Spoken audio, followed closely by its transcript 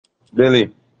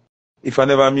Billy, if I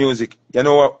never music, you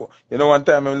know what? You know one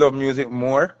time I love music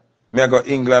more. Me I go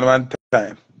England one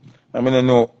time. I mean, I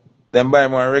know them buy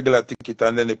me a regular ticket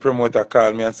and then the promoter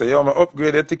call me and say, yo, I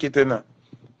upgrade the ticket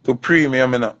to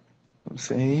premium. You know. I'm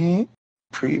saying,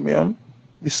 premium?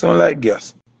 This sound like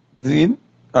gas. See?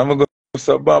 I'm going to go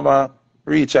to Obama,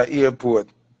 reach at airport.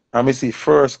 And I see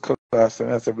first class,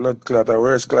 and that's a blood clot, a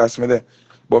worst class me there.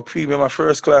 But premium, a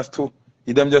first class too.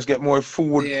 You them just get more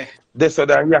food. Yeah. This or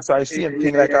that, yes, I see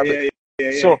thing like that.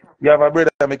 So, you have a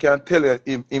brother, I can tell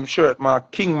you, him shirt, my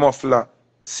King Muffler,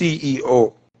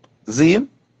 CEO. Zine?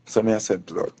 So me I said,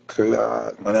 blood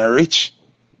clot, man, I rich.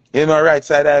 You know, right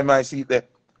side I might see there.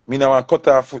 Me now want cut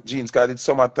off foot jeans because it's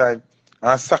summertime.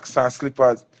 And socks and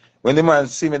slippers. When the man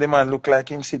see me, the man look like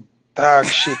him, see dog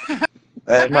shit.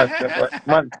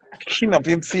 Man, clean up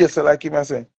him face like him, I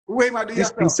say. Wait, man, do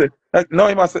This you piece, like, no,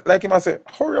 him, I say, like him, I say,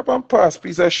 hurry up and pass,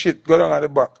 piece of shit, go down at the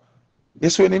back.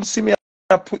 Yes, when him see me,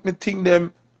 I put me thing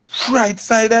them right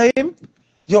side of him.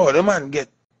 Yo, the man get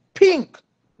pink.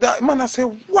 That man, I say,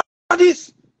 what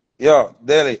is? Yo,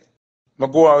 Delhi, I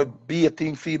go out with be a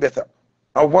thing feel better.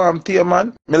 I warm tea,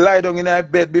 man. Me lie down in my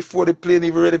bed before the plane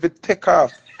even ready to take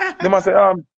off. They must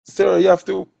say, sir, you have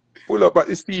to pull up at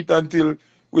the seat until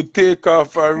we take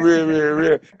off and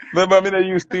rare. Remember, me I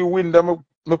used to window,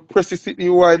 I press the seat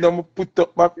wide, I put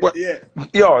up my Yeah.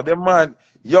 Yo, the man,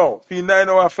 yo, for 9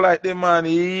 hour flight, the man,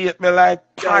 he hate me like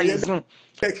poison.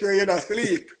 Make sure you don't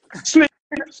sleep. Sleep.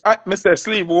 Me say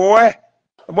sleep, boy.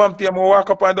 One time I walk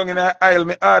up and down in the aisle,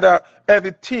 me order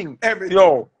everything. Everything.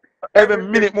 Yo, every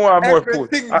minute more and more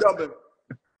food. Everything double.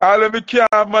 All of me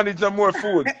can't manage more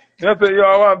food. You say, yo,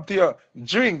 I want to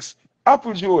drinks,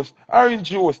 apple juice, orange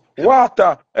juice,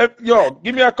 water. Yo,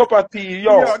 give me a cup of tea,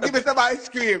 Yo, give me some ice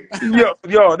cream.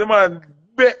 yo, the man,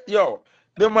 yo,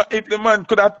 the man, if the man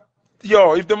could have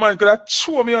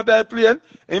throw me on that plane,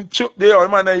 the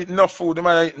man ain't enough food, the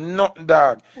man ain't nothing,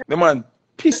 dog. The man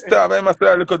pissed off, I must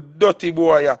say, like a dirty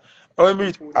boy, yeah.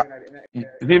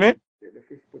 See me?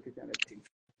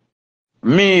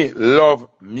 Me love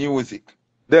music.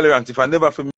 Delirant, if I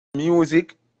never for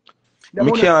music,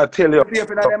 me can't tell you. Safe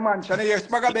in the mansion. You hear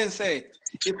Spagga Ben say,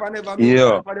 if I never meet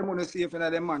you, for them want to safe in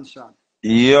the mansion.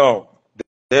 Yo,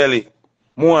 Deli,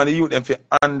 more and the youth them to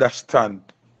understand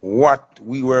what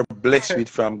we were blessed with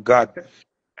from God.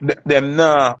 Them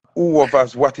now who of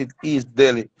us what it is,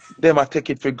 Deli. Them I take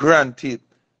it for granted.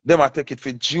 Them I take it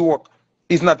for joke.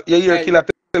 It's not you hear killer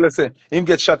tell us say him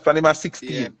get shot from him at 16.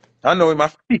 Yeah. I know him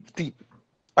at 50.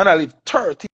 And I live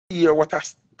 30 years, what a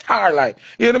starlight.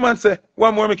 You hear the man say,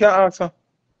 one more me can answer.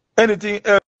 Anything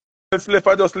else left,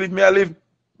 I just leave me, I live.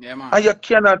 Yeah, man. And you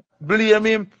cannot blame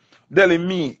him. Telling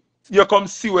me, you come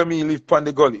see where me live on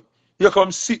the gully. You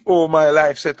come see how my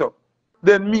life set up.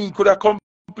 Then me could have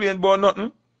complained about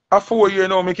nothing. A 4 year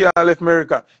now, me can't left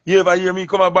America. You ever hear me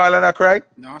come a ball and a cry?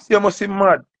 No, you must be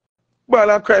mad.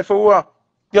 Ball and cry for what?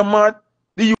 You mad?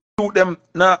 The youth them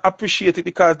not appreciate it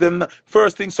because them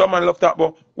first thing someone love talk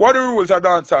about. What the rules are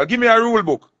dancer? Give me a rule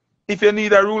book. If you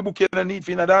need a rule book, you don't need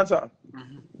for a dancer.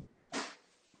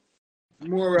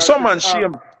 Someone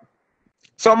shame.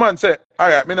 Someone say, all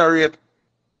right, me not rate.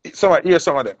 Someone hear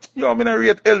some of them. Yo, me not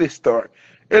rate Ellie story.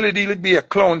 Ellie deal be a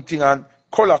clown thing and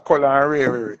color and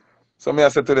rare. So me I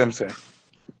say to them, say,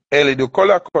 Ellie do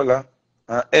color,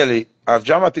 and Ellie have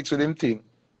dramatics with him thing.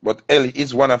 But Ellie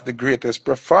is one of the greatest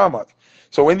performers.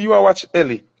 So when you are watch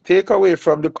Ellie, take away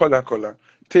from the color,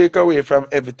 take away from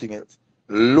everything else.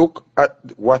 Look at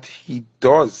what he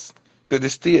does to the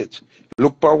stage.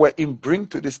 Look at what he bring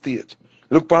to the stage.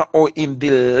 Look at how he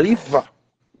deliver.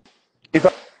 If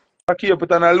I keep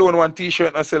put on alone one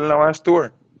t-shirt and sell in one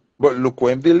store, but look how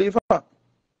he deliver.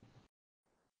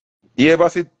 You ever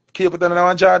see keep put on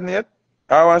one Jordan yet?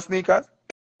 Or one sneakers?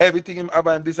 Everything him have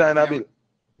and designer bill.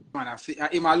 Man, I see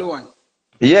him alone.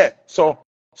 Yeah, so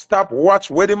stop watch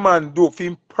what the man do for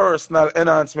him personal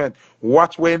enhancement.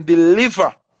 Watch when him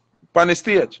deliver on the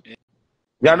stage.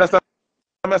 You understand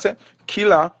what I'm saying?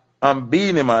 Killer and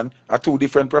Beanie Man are two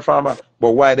different performers,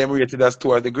 but why them rated as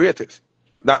two of the greatest?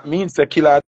 That means the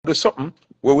Killer do something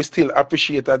where we still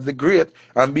appreciate as the great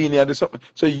and Beanie do something.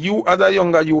 So you as a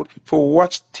younger youth for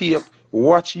watch tape,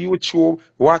 watch YouTube,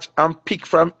 watch and pick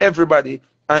from everybody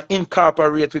and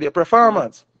incorporate with their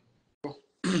performance.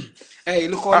 Hey,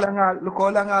 look how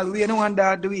long we don't want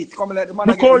that do it. Come like the man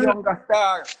again, younger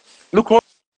star. Look how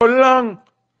long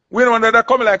we don't want that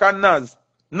come like a Nas.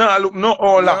 Nah, look, no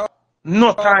all that.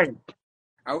 No time.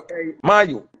 Hey,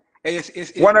 Mayu. Hey,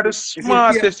 it's one of the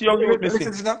smartest young youth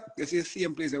missing. It's the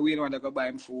same place that we don't want to go buy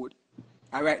him food.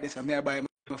 I write this, I'm here buying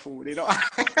my food, you know.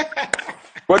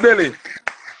 But Delhi,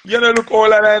 you don't look all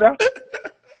like that.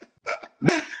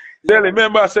 Tell him,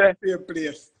 remember, say, Same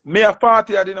place. me a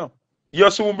 40, you know. You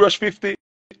soon brush 50.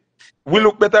 We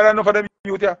look better than enough of them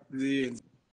youth, yeah.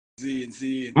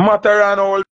 Zine. Matter and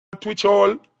all, twitch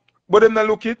all, but them not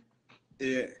look it.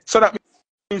 Yeah. So that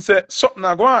means say something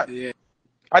not go on. Yeah.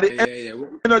 And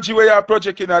the energy where you're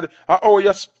projecting at how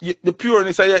the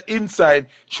pureness of your inside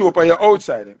show up on your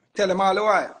outside. Tell them all the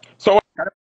while. So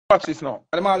watch this now.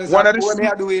 One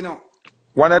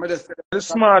of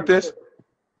the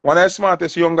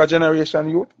smartest younger generation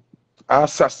youth are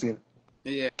assassin.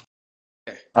 Yeah.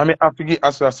 I mean, I have to give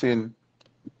assassin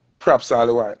props all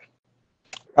the while.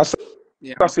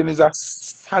 Assassin is a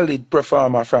solid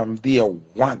performer from day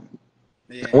one.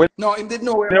 Yeah. No, him did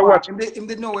know where him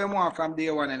did know where more from day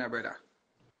one, and brother.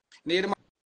 Need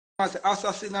man say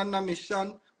assassin on a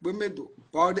mission. We may do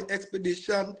all the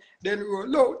expedition, then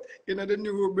roll out the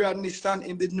new brand Nissan.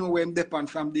 Him did know where him depend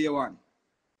from day one.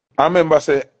 I remember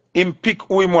say him pick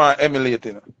who him want emulate,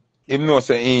 you know. Him know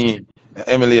say he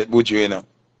emulate Buju, you know.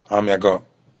 And me go.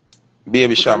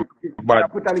 Baby Sham.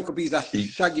 Put a little piece of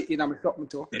shaggy in my something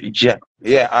too.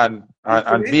 Yeah, and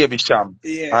Baby Sham.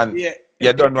 Yeah.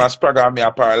 You don't know Spragga me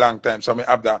up for a long time, so me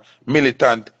have the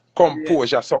militant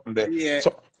composure something there. Yeah.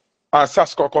 So and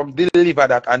Sasko come deliver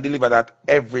that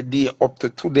every day up to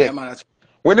today. Yeah, man.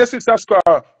 When you see Sasko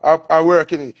are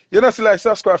working, you know see like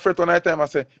Sasko afraid one night time I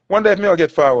say, one day me will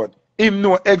get forward. Him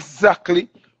know exactly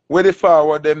where they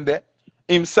forward them there.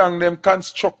 Him sang them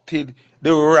constructed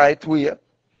the right way.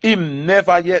 Him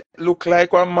never yet look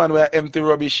like one man where empty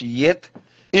rubbish yet.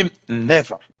 Him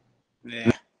never.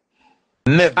 Yeah.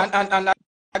 Never. And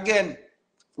again,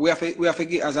 we have to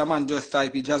get as a man just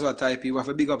type it, just what type it, we have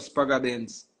to big up Spragga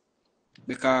Benz.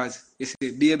 Because you see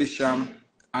Baby Sham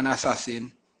and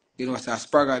Assassin, you know, so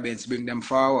Spragga Benz bring them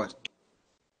forward.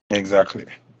 Exactly.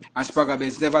 And Spragga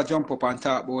Benz never jump up and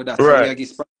talk about that. Right. So we give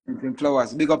Spragga Benz in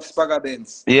flowers. Big up Spragga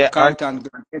Benz. Yeah. Carlton,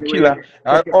 Killer.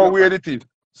 And how weird it is.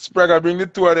 Spragga bring the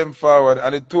two of them forward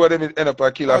and the two of them end up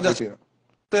a killer foot, you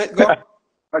know.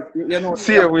 You know,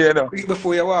 see you know.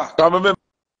 Before you walk. I remember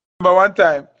one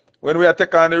time when we are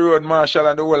taking on the road, Marshall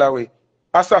and the whole away.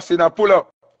 Assassin a pull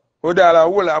up. Who dial a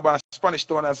whole about Spanish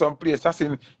town and some place.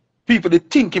 Assassin people they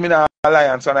think him in an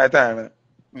alliance on that time.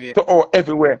 Yeah. So all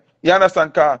everywhere. You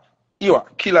understand? Cause you are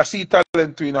killer see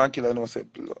talent to you know and killer no say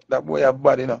that boy have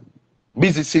bad, you know.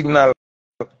 Busy signal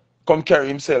come carry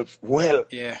himself well.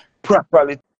 Yeah.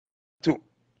 Properly too.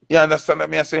 You understand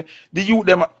what I say? The youth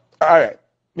them alright.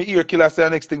 Me hear killer say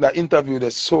the next thing that interview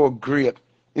is so great.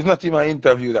 It's not even an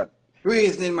interview that. The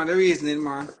reasoning man. The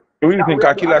reasoning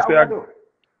cause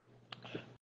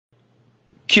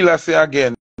killer say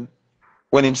again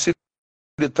when him see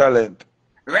the talent.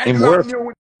 Red Rock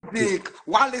music.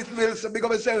 Wallace Wilson, big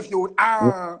up yourself, you.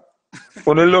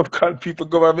 When the local people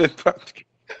government party.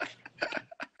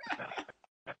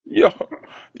 Yo.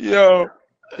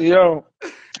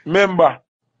 Remember,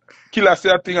 killer say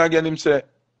a thing again, him say,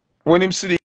 when him see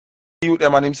the youth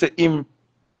them and him say him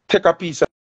take a piece of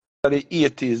the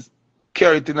 80s,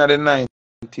 carry it in the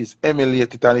 90s,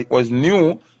 emulate it, and it was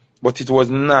new, but it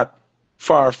was not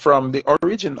far from the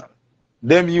original.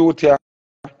 Them youth here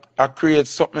create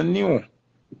something new.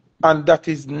 And that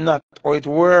is not how it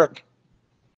works.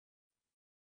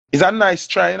 It's a nice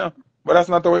try, you know, but that's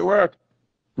not how it works.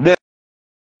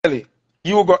 Really,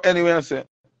 you go anywhere and say,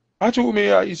 I told me,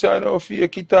 you say, I don't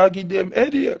fake it, I give them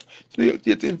head here. So you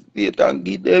get it and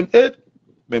give them head.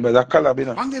 Remember that collab, you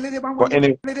know? But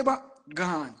anyway,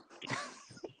 gone.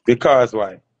 Because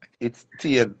why? It's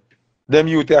 10. Them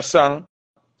youth a song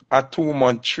a 2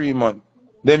 month, 3 month.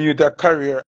 Them youth a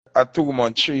career a 2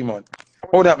 month, 3 month.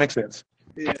 How that makes sense?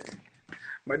 Yeah.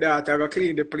 My daughter go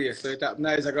clean the place, so it's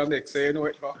nice I go make, so you know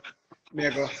it go. Me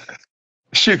go.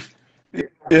 Shift.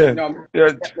 Yeah. No,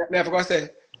 yeah. Never gonna say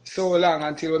so long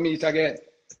until we meet again.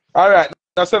 Alright,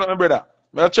 that's it, my brother.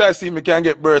 I'll try to see if I can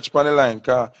get Birch on the line,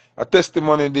 because a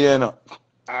testimony there, you know.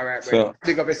 Alright, so,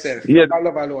 big up yourself. Yeah. I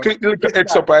love alone. Click the little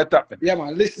X up at the top. Yeah,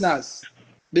 man. Listeners,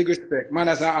 big respect.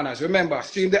 Manners and honors. Remember,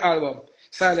 stream the album,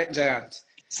 Silent Giant.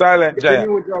 Silent Giant.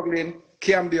 The new juggling,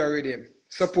 can be a rhythm.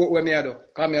 Support what me I do.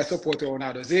 Because I support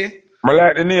Ronaldo, see? I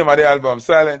like the name of the album,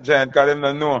 Silent Giant, because them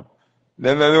don't know.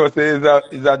 Them don't know say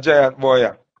he's a giant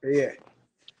boy. Yeah.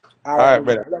 Alright,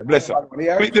 brother. Bless you.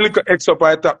 Click the little X up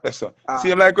at the top, bless you.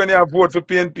 See, like when you vote for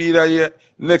PNP that year,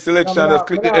 next election, just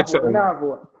click the X up. I'm not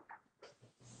vote.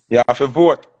 You have to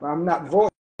vote. I'm not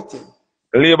voting.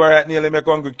 Labour right nearly make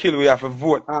hungry kill, we have to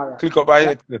vote. Right. Click up by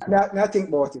it. Nothing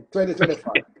about it.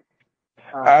 2025.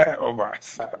 Alright, over.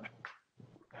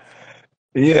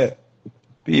 Yeah.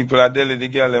 People are deli the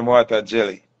girl them water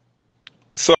jelly.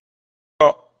 So,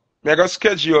 I got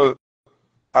schedule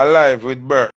a live with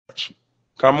Birch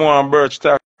Come on, Birch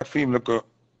talk film look a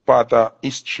part of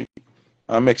history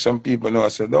and make some people know. I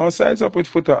said, don't size up with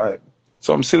Foota hype.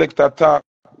 Some selector talk.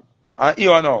 And you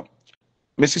know,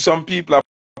 me see some people have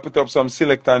put up some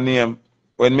selector name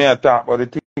when me I talk about the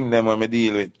thing them when me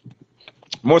deal with.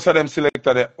 Most of them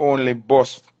selector they only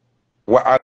bust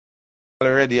what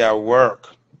already at work.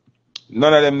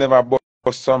 None of them never bust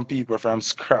some people from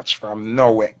scratch, from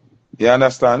nowhere. You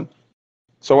understand?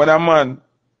 So when a man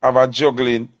have a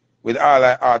juggling with all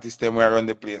the artists them who run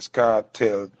the place,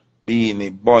 Cartel,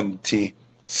 Beanie, Bunty,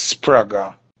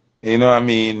 Spragger, you know what I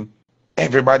mean?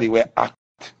 Everybody will act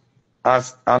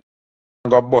as and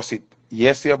go bust it.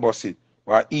 Yes, you bust it.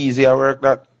 But easier work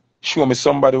that. Show me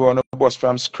somebody who want to bust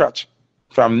from scratch.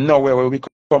 From nowhere where we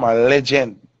become a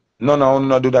legend. None of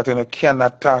them do that and you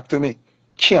cannot talk to me.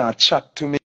 Can't chat to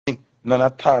me. None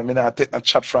at all. Me not take a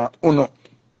chat from Uno.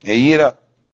 You hear that?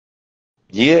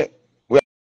 Yeah. We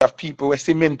have people who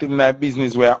cemented in our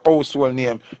business, we are household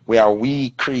name, where we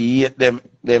create them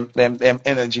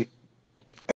energy.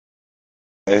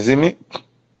 You see me?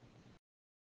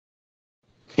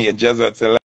 Yeah, just that's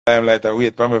a limelight and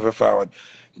wait for me for forward.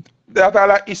 That all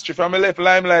that history from my left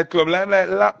limelight club. Limelight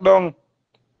lockdown.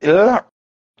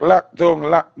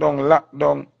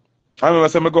 Lockdown. I remember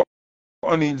saying I go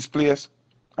O'Neill's place.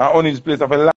 And O'Neill's place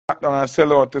have a lockdown and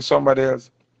sell out to somebody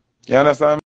else. You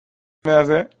understand me I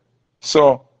say?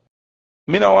 So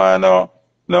me no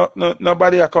want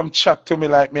nobody come chat to me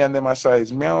like me and them a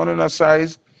size. Me I want no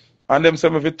size. And them say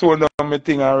me if you tone down my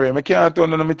thing and real. Me can't tone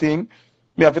down my thing.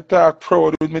 Me have to talk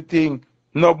proud with my thing.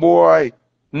 No boy,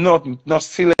 nothing, no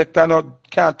selector, no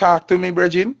can't talk to me,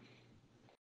 Bridging.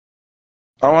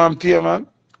 I want to tell you, man.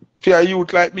 For a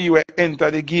youth like me will enter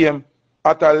the game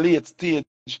at a late stage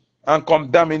and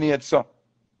come dominate some.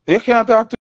 You can't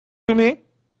talk to me.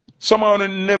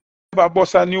 Someone never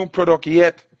bought a new product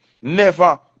yet.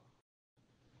 Never.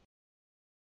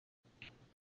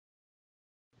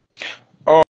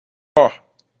 Oh, oh.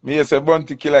 Me say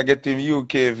Bounty Killer get him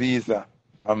UK visa.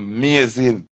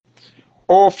 Amazing.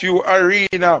 Oh, few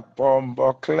arena.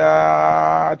 Bomber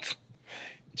clat.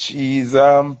 Cheese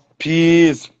and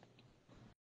peas.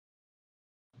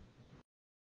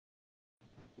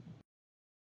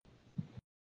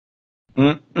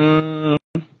 Mm-mm.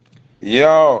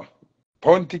 Yo.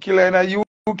 Bounty Killer in the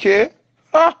UK.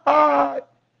 Ha ha.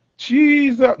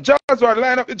 Jesus. Just one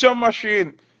line up the drum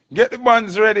machine. Get the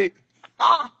bands ready.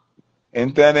 Ah.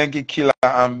 Internet killer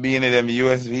and being in them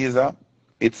US visa.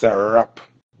 It's a wrap.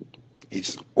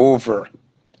 It's over.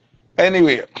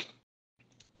 Anyway,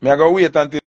 me I go wait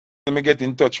until me get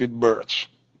in touch with Birch.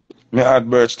 Me add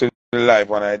Birch to the live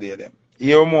one idea them.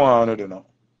 You more I wanna do now.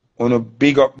 Wanna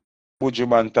big up Buju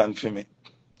Bantan for me.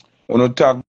 Wanna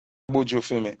tag Buju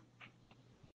for me.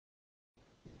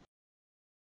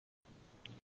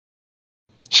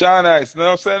 Sean Ice,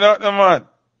 no say nothing man.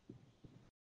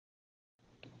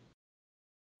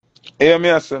 Hear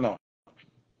me I say now.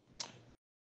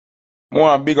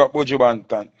 Want big up Buju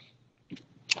Bantan.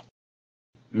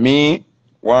 Me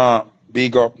want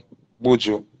big up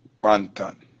Buju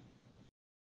Bantan.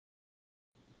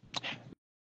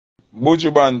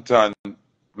 Buju Bantan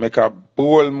make a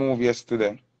bold move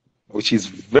yesterday, which is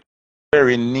very,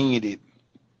 very needed.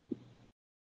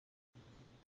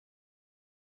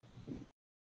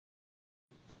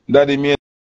 That the major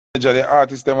the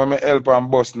artists them when me help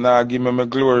and bust now give me my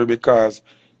glory because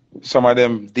some of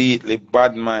them deeply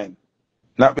bad mind.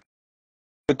 Not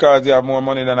because you have more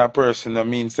money than a person, that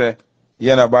means say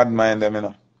you're not bad mind them, you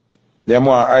know. They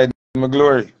want to hide my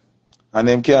glory. And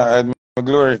them can't hide my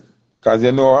glory. Because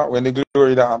you know what? When the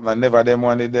glory that happen, never them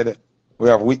one they did it. We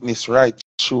have witness right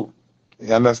true.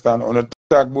 You understand? On the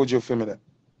talk about you for me then.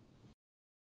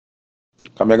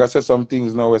 Because I gotta say some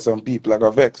things now where some people are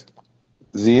gonna vex.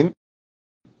 Zine,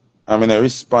 I'm in a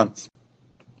response.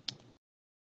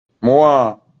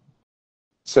 More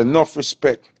say enough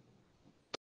respect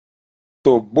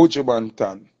to Buju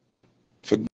Banton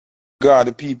for God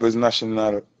the People's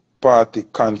National Party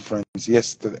conference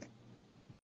yesterday.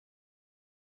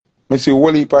 I see a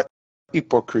whole heap of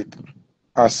hypocrite.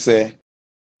 I say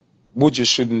Buju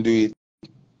shouldn't do it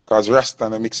because Rasta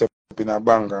mix up in a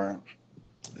banger.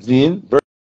 Then very,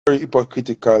 very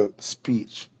hypocritical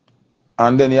speech.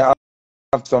 And then you have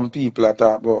some people that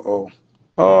talk about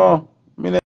me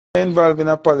not involved in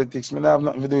a politics, me not have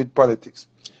nothing to do with politics.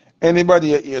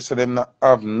 Anybody here say them not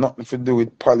have nothing to do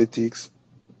with politics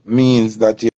means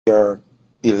that you're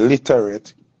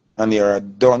illiterate and you're a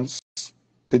dunce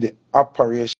to the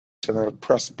operational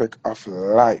prospect of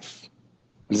life.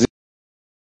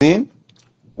 See?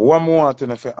 One more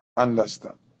thing if you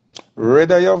understand.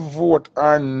 Whether you vote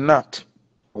or not,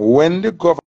 when the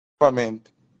government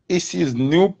issues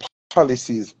new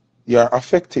policies, you're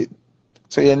affected.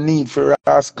 So you need for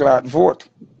rascal vote.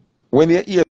 When you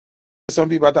hear some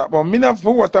people talk about me not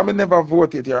vote and me never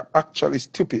voted, you're actually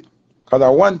stupid.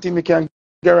 Because one thing we can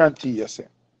guarantee you, say,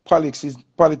 politics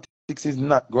is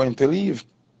not going to leave.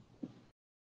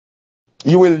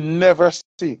 You will never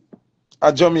see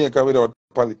a Jamaica without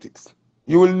politics.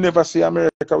 You will never see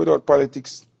America without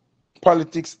politics.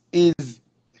 Politics is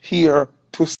here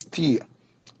to stay.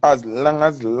 As long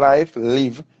as life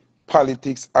live,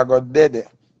 politics are got dead.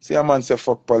 See a man say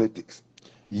fuck politics.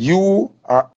 You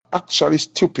are actually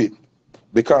stupid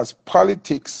because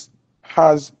politics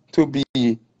has to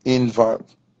be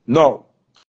involved. Now,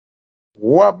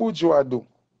 what Bourgeois do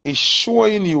is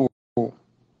showing you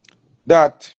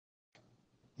that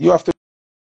you have to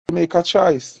make a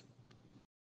choice.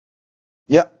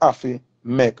 You have to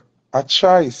make a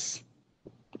choice.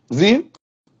 See?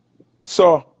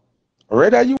 So,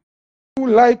 whether you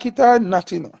like it or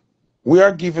not, we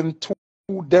are given two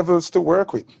devils to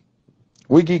work with.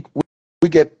 We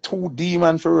get two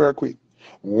demons to work with.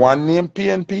 One named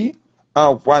PNP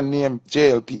and one named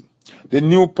JLP. The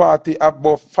new party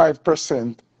above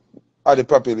 5% of the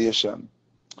population.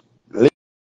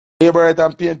 Labour and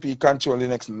PNP control the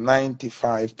next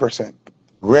 95%.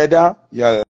 Whether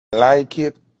you like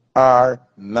it or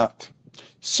not.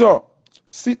 So,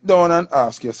 sit down and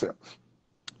ask yourself.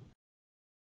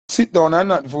 Sit down and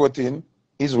not voting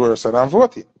is worse than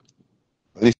voting.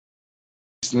 Listen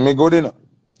me good enough.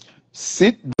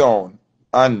 Sit down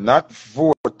and not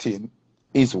voting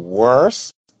is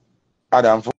worse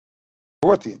than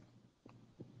voting.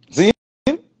 See?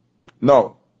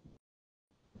 Now,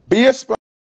 based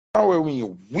on what we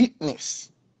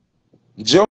witness,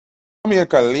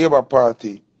 Jamaica Labour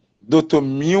Party do to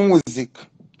music,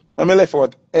 I mean left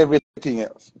out everything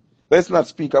else. Let's not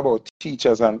speak about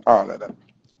teachers and all of that.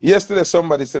 Yesterday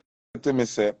somebody said to me,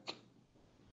 say,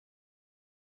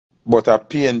 but a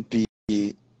PNP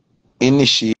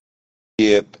initiate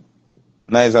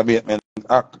Nice Abatement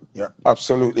Act. You're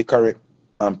absolutely correct.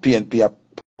 And PNP are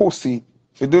pussy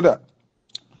to do that.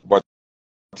 But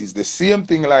it is the same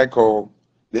thing like how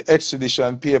the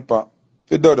extradition paper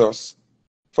to Dodos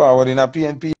forward in a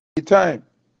PNP time.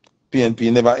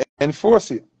 PNP never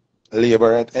enforce it.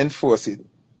 Labour had enforce it.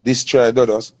 Destroy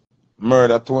Dodos,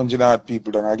 murder 200 odd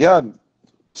people down a garden.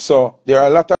 So there are a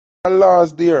lot of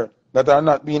laws there that are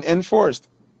not being enforced.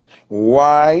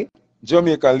 Why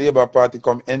Jamaica Labour Party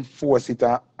come enforce it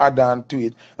and add on to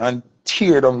it and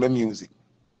tear down the music?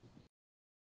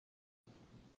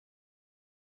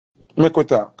 Make we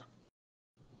talk.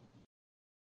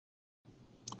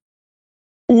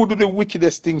 Who do the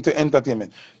wickedest thing to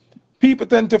entertainment? People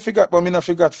tend to forget, but me not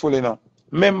forget fully now.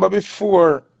 Remember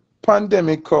before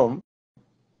pandemic come,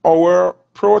 our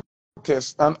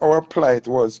protest and our plight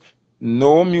was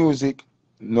no music,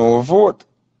 no vote.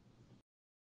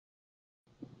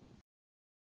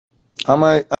 Am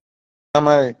I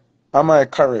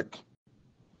correct?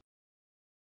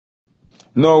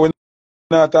 No, we're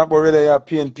not talking about whether you're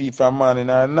PNP from morning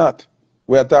or not.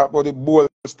 We're talking about the bold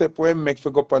step we make for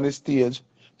go up on the stage,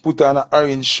 put on an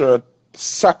orange shirt,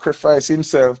 sacrifice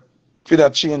himself for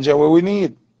that change what we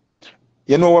need.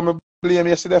 You know what I blame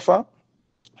yesterday for?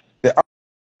 The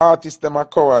artists them are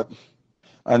coward.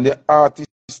 And the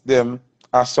artists them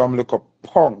are some look up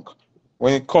punk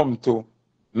when it comes to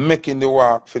making the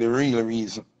work for the real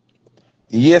reason.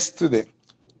 Yesterday,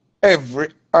 every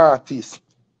artist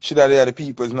should have had the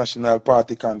People's National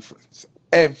Party conference.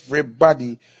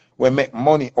 Everybody will make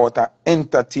money out of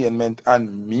entertainment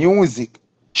and music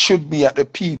should be at the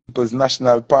People's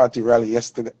National Party rally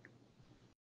yesterday.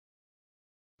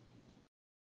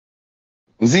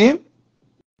 See?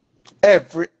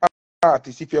 Every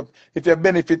artist, if you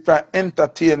benefit from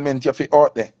entertainment, you feel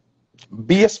out there.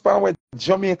 Based on what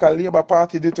Jamaica Labour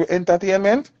Party do to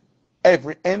entertainment,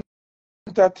 every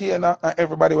entertainer and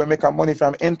everybody will make money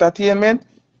from entertainment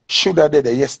should have did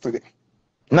it yesterday.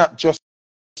 Not just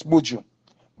Buju.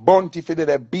 Bounty for the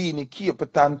Beanie,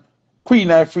 Cape Town,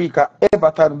 Queen Africa,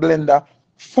 Everton Blender,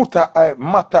 Foota,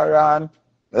 Mataran,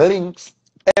 Links,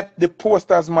 the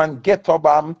Posters Man, Ghetto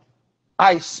Bam,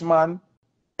 Iceman,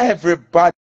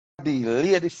 everybody,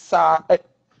 Lady Sa,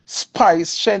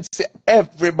 Spice, Shensi,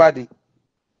 everybody.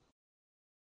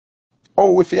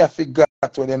 Oh, if you forgot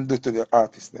what them do to the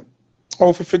artists them. Oh,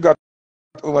 if you forgot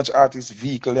how much artist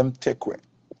vehicle them take away.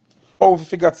 Oh, if you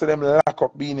forgot to them lock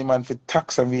up Beanie Man for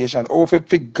tax evasion. Oh, if you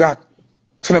forgot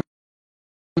to them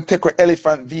take away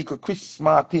elephant vehicle, Chris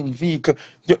Martin vehicle.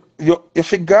 You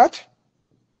forgot?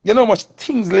 You know how much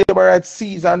things labor rights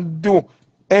sees and do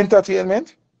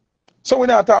entertainment? So we're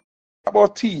not talking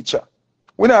about teacher.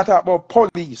 We not talk about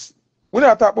police. We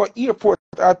not talk about airport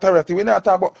authority. We not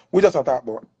talk about. We just talk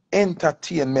about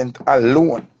entertainment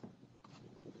alone.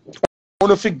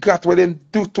 Only forgot what they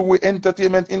do to the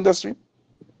entertainment industry.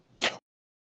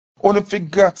 Only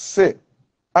forgot say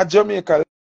a Jamaica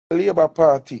Labour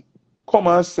Party come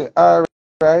and say, all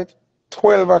right,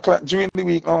 12 o'clock during the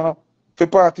week for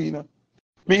party, you know.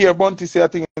 Me hear Bunty say a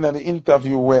thing in the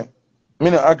interview where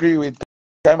me not agree with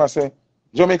time I say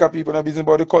Jamaica people are busy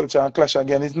about the culture and clash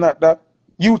again. It's not that.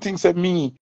 You think say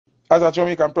me as a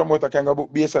Jamaican promoter can go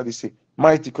book base of this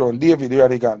Mighty Crown, David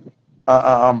Radigan,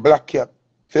 and Black Cat,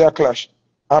 fair clash.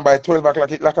 And by 12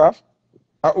 o'clock it lock off.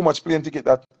 And how much plane ticket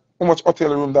that? How much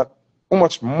hotel room that? How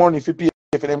much money for pay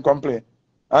for them come play?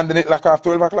 And then it lock off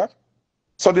 12 o'clock.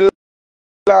 So the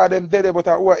law them dead, but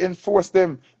who enforce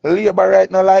them? Labour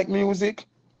right now like music.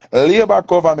 Labour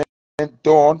government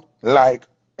don't like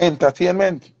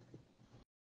entertainment.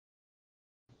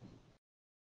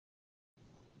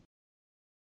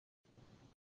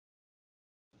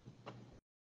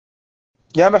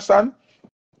 You understand?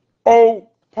 How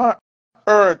on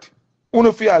earth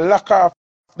uno feel lock off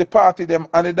the party them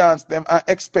and the dance them and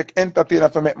expect entertainer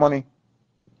to make money?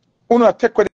 Uno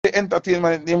take with the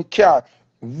entertainment them care.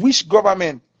 Which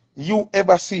government you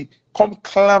ever see come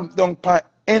clamp down on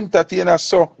entertainers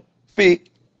so pay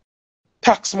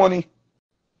tax money?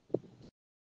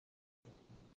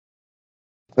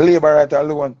 Labour right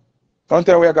alone.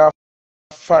 Until we got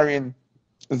foreign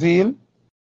zeal,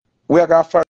 we got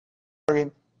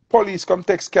foreign police come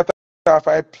take scatter off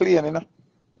a plane, you know,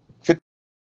 for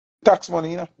tax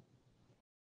money, you know.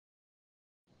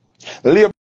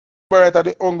 Labour right at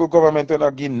the Ungo government will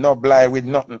not give no blind with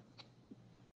nothing.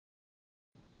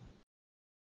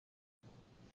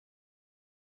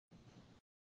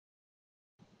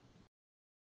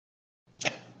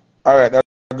 All right, that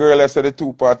girl I said the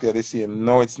two parties are the same.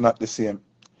 No, it's not the same.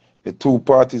 The two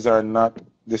parties are not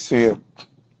the same.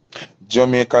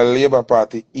 Jamaica Labour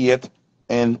Party hate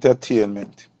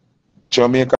entertainment.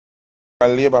 Jamaica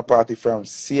Labour Party from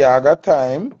Siaga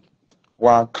time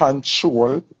want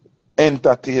control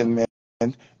entertainment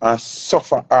and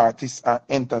suffer artists and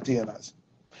entertainers.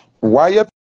 Why you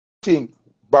think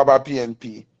Baba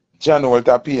PNP, John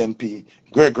Walter PNP,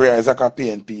 Gregory Isaac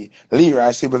PNP, Leroy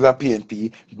Sibbles a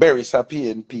PNP, Berris a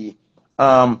PNP,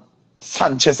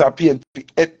 Sanchez a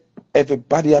PNP,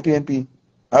 everybody a PNP?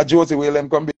 And Josie William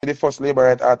come be the first labor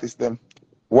right artist them.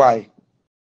 Why?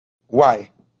 Why?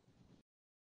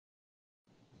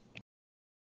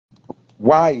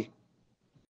 Why?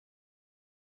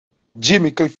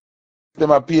 Jimmy Cliff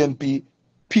them a PNP,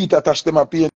 Peter Tash them a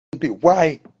PNP.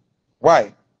 Why?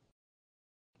 Why?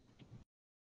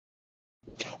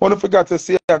 When you forgot to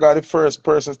say I got the first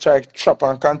person try to trap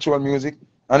and control music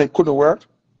and it couldn't work.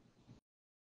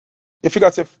 If you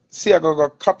got to say I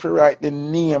got copyright the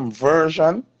name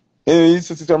version, you used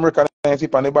to see some recognize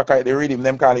it on the back of the rhythm,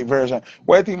 them call it version.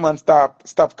 Why do you think man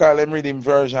stop call them rhythm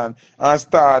version and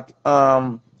start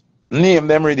name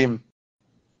them rhythm?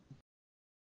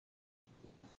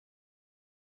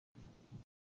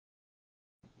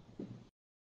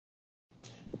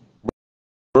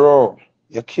 Bro,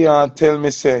 you can't tell me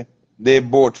say they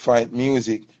both fight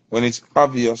music when it's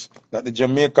obvious that the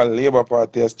Jamaica Labour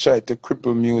Party has tried to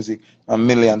cripple music a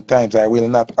million times. I will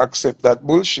not accept that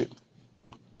bullshit.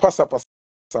 Passa,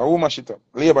 who mash it up?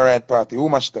 Labour Right Party, who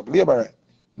mash it up? Labour Right.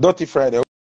 Dirty Friday,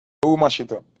 who mash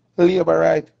it up? Labour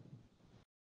Right.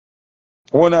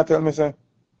 Wanna tell me, say?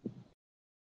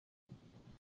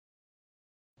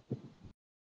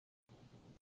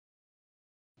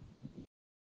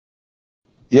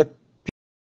 Yet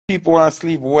people want to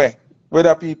sleep where?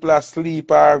 Whether people are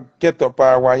asleep or get up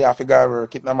or why you have to go to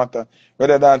work, it no matter.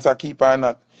 Whether dancer keep or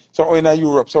not. So in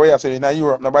Europe, so you say in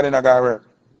Europe, nobody not go to work.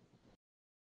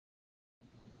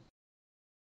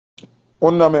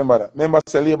 One remember that. Remember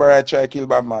say Labour Right try to kill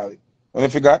Bob Marley. When you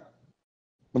forgot,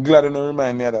 I'm glad you don't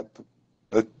remind me of that.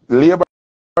 The Labour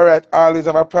Right always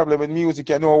have a problem with music.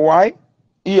 You know why?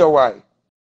 Hear why.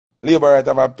 Labour Right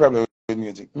have a problem with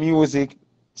music. Music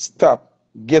stop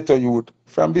ghetto youth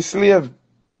from the slave.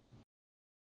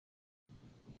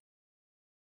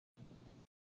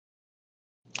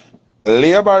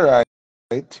 Labour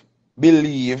Right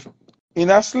believe in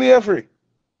a slavery.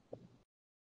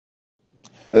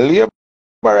 Labour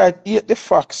Right hate the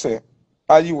fact say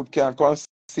a youth can come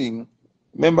sing.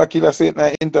 Remember Killer say it in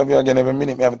an interview again every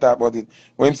minute me have to talk about it.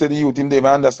 When him say the youth him never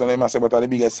understand him say but the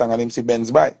biggest song and him see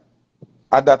Benz by.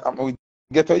 At that I'm we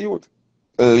ghetto youth.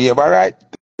 Labour Right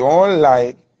don't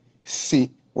like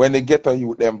see when they ghetto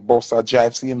youth them bus or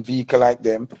drive same vehicle like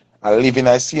them and live in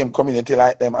a same community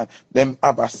like them and them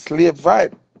have a slave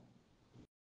vibe.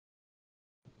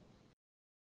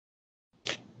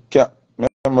 Can't.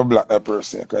 I'm a black that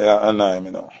person because you annoy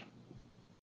me now.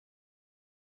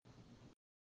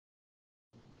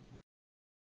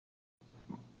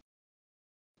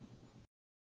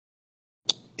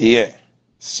 Yeah.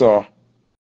 So,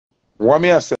 what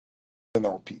me I say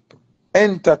now, people?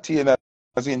 Entertainers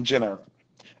in general.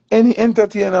 Any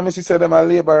entertainer, I say them a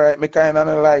labor right, me kind of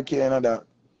not like you, that.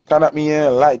 Cannot me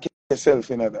like yourself,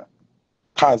 that.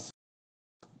 Cause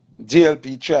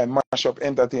JLP try and mash up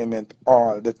entertainment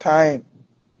all the time.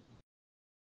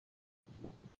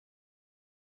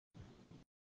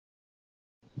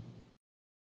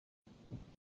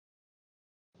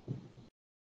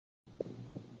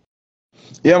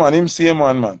 Yeah, man, him same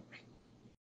one, man.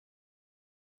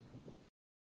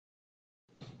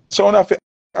 So I have to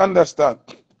understand.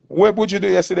 What would you do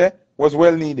yesterday was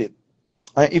well needed.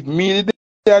 And if me did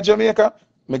at Jamaica,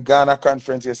 me Ghana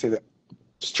conference yesterday.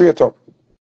 Straight up.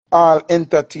 All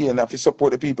entertainers to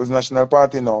support the People's National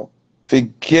Party now. To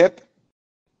get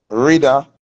rid of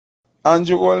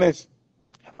Andrew Holness.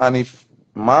 And if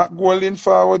Mark Golding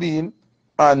forward in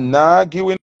and not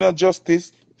giving no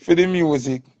justice for the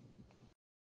music,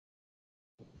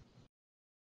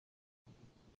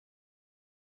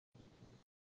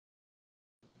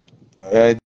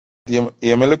 right? You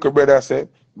my little brother said,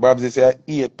 Babs say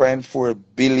 8.4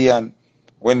 billion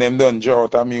when them done draw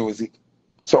out of music.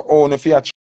 So only if you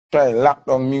try lock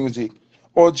down music,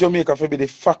 or Jamaica for be the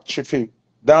factory for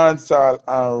dancehall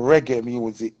and reggae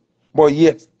music. But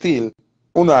yet still,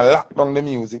 una lock down the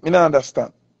music. Me not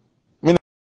understand. Me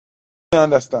not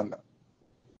understand that.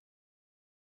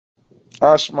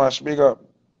 Ash Mash, big up.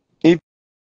 If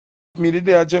me the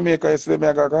day at Jamaica yesterday, me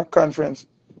I got a conference.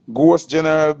 Ghost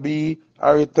General B,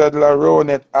 Harry Toddler,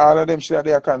 Ronet, all of them should have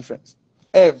their conference.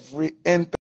 Every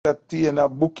entertainer,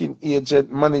 booking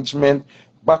agent, management,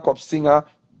 backup singer,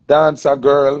 dancer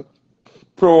girl,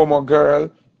 promo girl,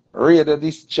 radio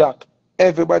this jack.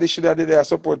 Everybody should have their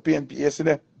support PNP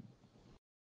yesterday.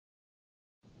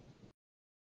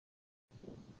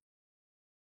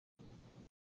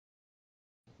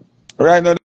 Right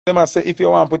now, they must say if you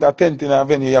want to put a tent in a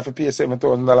venue, you have to pay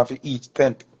 $7,000 for each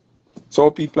tent. So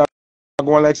people are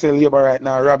going like say labor right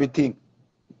now, rabbit thing.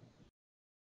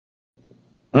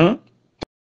 Hmm?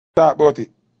 Talk about it.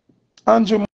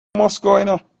 Andrew must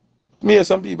go, Me hear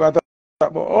some people talk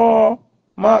about, oh,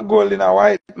 Mark Golding a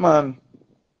white man.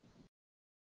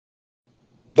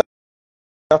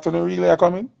 That's when really are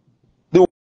coming. The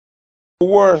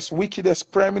worst,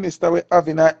 wickedest prime minister we have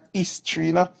in our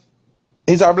history,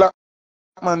 is a black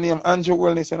man named Andrew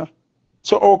Holness,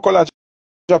 So our color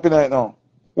dropping right now.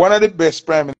 One of the best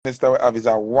prime minister we have is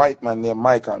a white man named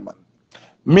Michael, man.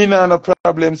 Me no no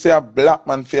problem say a black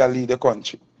man fair lead the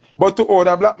country. But to all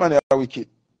the black man are wicked.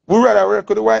 We rather work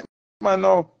with the white man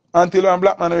now until one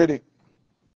black man ready.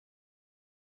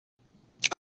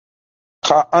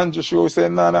 Cause Andrew show say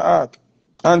none of art.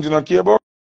 Andrew no care about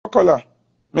color.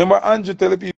 Remember Andrew tell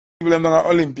the people them on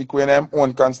Olympic when them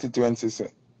own constituency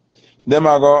say. Them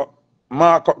are go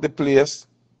mark up the place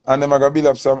and them are go build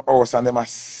up some house and them are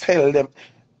sell them.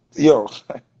 Yo.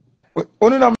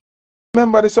 Only not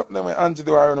remember the something when Andrew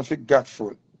do I don't got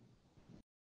full.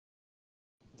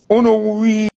 Uno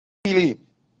really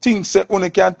think say uno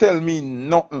can tell me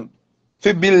nothing.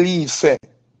 To believe say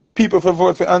people for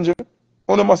vote for Andrew.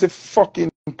 Uno must be fucking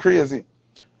crazy.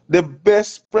 The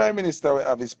best prime minister we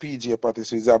have is PJ Pattis,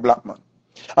 who is a black man.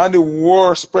 And the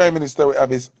worst prime minister we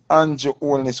have is Andrew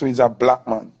Holness, who is a black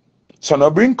man. So now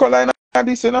bring color in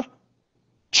this,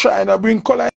 Try to bring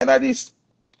color in this.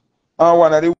 And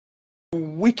one of the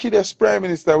wickedest prime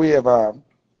minister we ever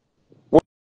have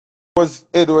was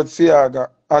Edward Seaga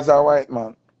as a white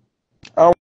man.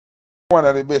 And one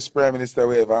of the best prime minister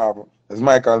we ever have is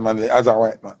Michael Manley as a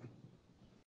white man.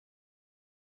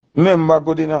 Remember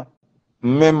good enough.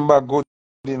 Remember good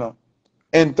enough.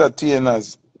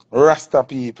 Entertainers, Rasta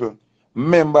people,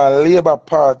 member Labour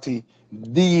Party,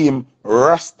 Deem,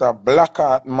 Rasta,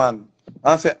 Blackheart man.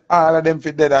 And say all of them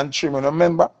for dead and trim.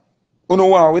 Remember? You know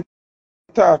why we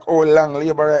talk how long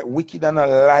Labour right wicked and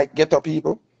like ghetto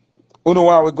people? You know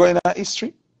why we going in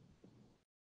history?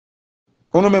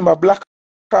 You remember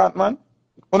Blackheart man?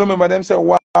 You remember them say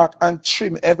walk and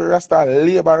trim every Rasta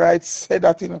Labour right said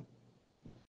that, You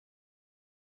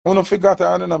don't forget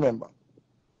I don't remember.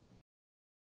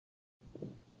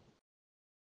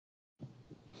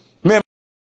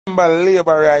 Remember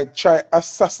Labour right try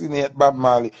assassinate Bob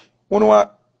Marley. You know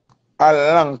what? A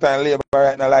long time Labour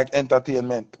right now like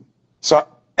entertainment. So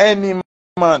any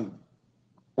man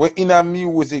we in a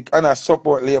music and a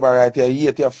support Labour right here, you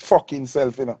hate your fucking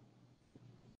self. Uno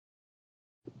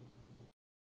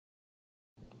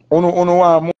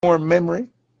want more memory.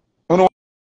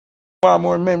 want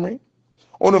more memory?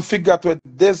 Uno figure out what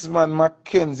Desmond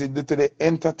Mackenzie did to the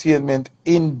entertainment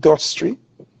industry?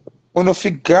 Uno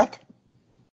figure?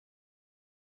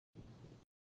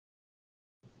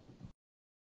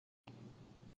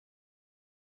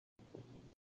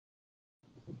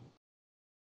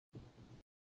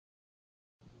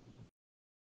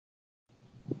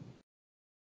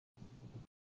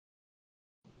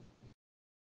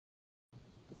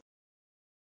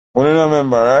 Uno don't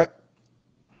remember, right?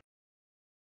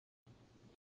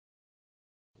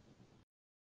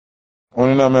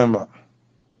 Uno don't remember.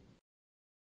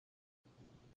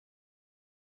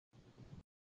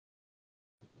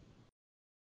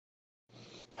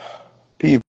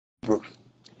 People,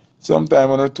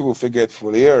 sometimes uno too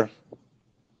forgetful here.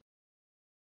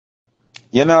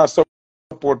 You know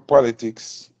support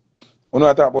politics.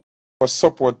 Uno talk about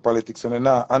support politics and you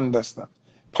not understand.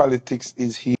 Politics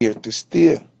is here to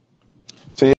stay.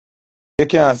 So you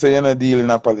can't say you're not dealing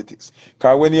in politics.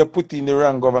 Because when you put in the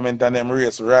wrong government and them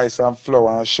raise rice and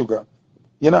flour and sugar,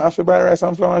 you not have to buy rice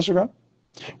and flour and sugar.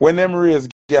 When them raise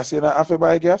gas, you not have to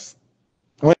buy gas.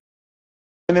 When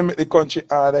they make the country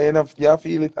harder, you have to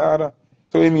feel it harder.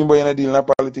 So what you mean by you're not dealing in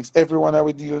politics? Everyone are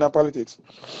we dealing in politics.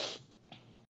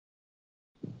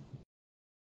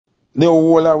 The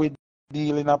whole are we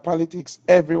dealing in politics.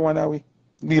 Everyone are we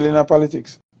dealing in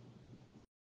politics.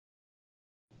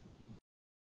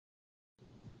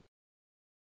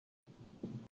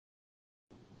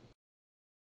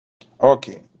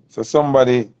 Okay. So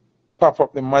somebody pop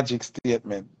up the magic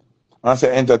statement and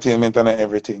say entertainment and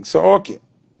everything. So okay.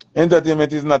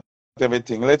 Entertainment is not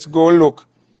everything. Let's go look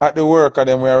at the work of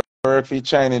them where work for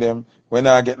China them when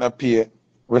I get no pay,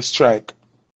 we strike.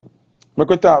 We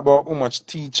could talk about how much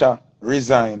teacher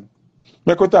resign.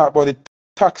 We could talk about the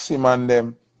taxi man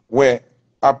them where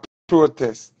I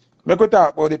protest. We could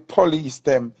talk about the police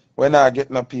them when I get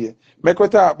no pay. We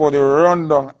could talk about the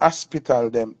rundown hospital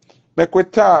them. We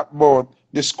could talk about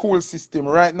the school system.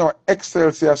 Right now,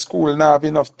 Excelsior school now have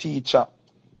enough teacher.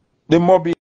 The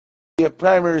Mobile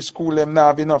primary school them now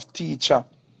have enough teacher.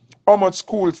 How much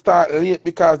school start late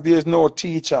because there's no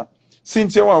teacher?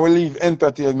 Since you want to leave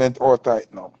entertainment out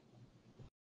right now.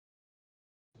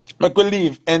 Make we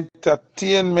leave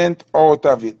entertainment out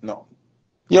of it now.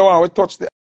 You want to touch the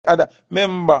other.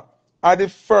 Remember, at the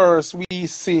first we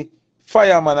see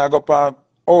fireman I go up and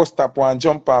house top one,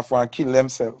 jump off one, kill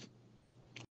themselves.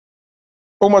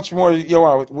 How much more you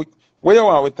want what you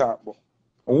want to talk about?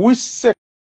 Which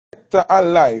sector of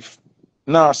life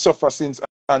now suffer since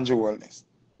Andrew Wellness?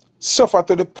 Suffer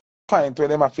to the point where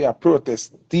them have to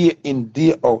protest day in,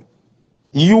 day out.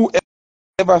 You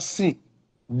ever see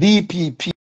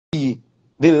DPP,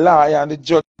 the lawyer and the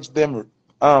judge them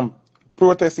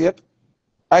protest yet?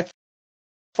 I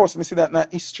first me see that in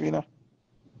history now.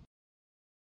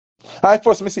 I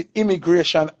first me see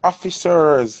immigration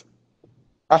officers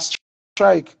a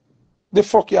strike. The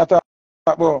fuck you talk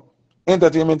about?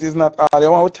 Entertainment is not all.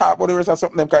 You want to talk about the rest of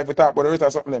something, because if you talk about the rest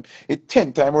of something, it's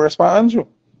 10 times worse for Andrew.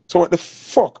 So what the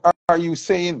fuck are you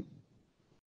saying?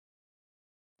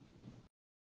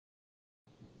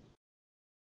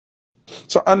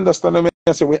 So understand me,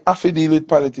 I say we have to deal with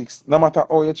politics, no matter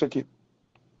how you check it.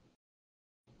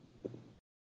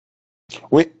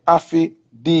 We have to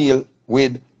deal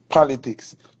with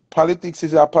politics. Politics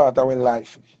is a part of our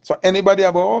life. So anybody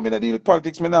about, oh, me not deal with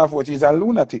politics, me not vote, is a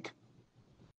lunatic.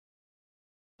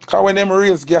 Because when them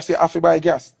raise gas, you have to buy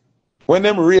gas. When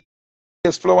them raise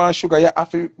flour and sugar, you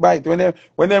have to buy it.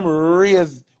 When them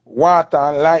raise water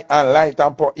and light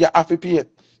and power, you have to pay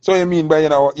it. So you mean by you're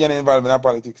not involved in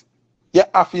politics? You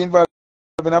have to involve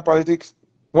in politics.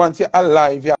 Once you're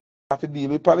alive, you have to deal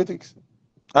with politics.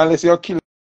 Unless you kill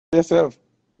yourself.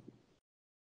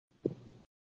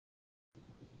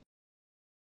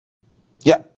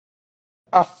 You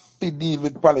have to deal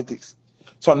with politics.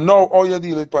 So now how you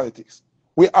deal with politics?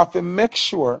 We have to make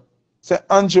sure say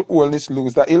Andrew Holness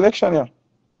lose the election here.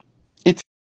 It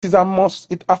is a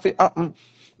must. It have to happen.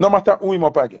 No matter who him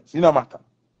up against. It no matter.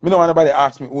 Me no want anybody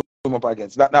ask me who him up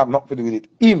against. That have nothing to do with it.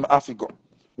 Him have to go.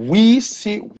 We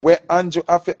see where Andrew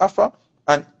have to offer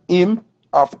and him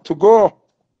have to go.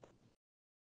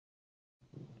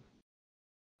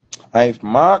 And if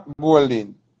Mark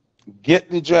Golding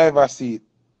get the driver's seat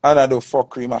and I do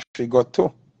fuckery, him have to go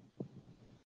too.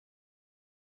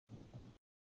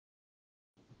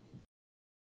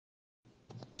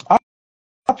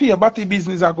 Happy about the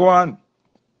business are go on.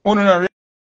 Only not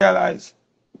realize.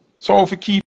 So if you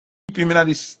keep him in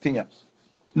this thing.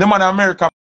 The man America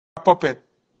puppet.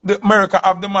 The America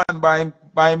have the man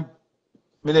by him.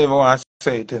 Me never want to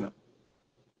say it,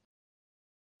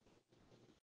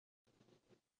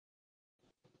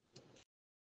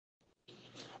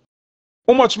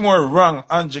 How much more wrong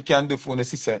Andrew can do for the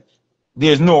sister?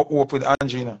 There's no hope with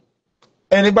Andrew, you know.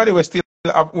 Anybody will still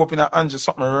have hope in Andrew,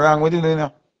 something wrong with it, you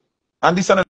know. And this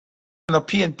is not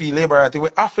PNP labor right. We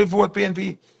have to vote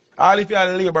PNP. All if you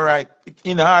are labor right,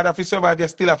 in order to survive, you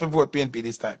still have to vote PNP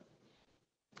this time.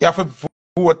 You have to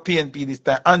vote PNP this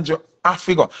time. Andrew have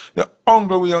to go. The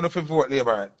only way you have to vote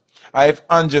labor right. And if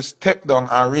Andrew step down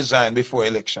and resign before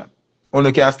election,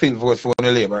 you can still vote for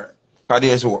the labor. Because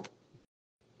there's hope.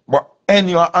 But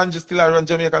anyone Andrew still run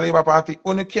Jamaica Labour Party,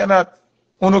 you cannot,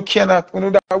 you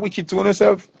that wicked to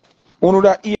yourself, you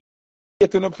that eat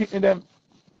to no pick them.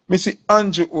 Me see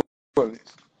Andrew Wallace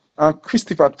and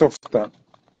Christopher Tufton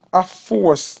I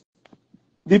force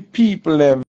the people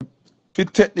them to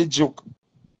take the joke.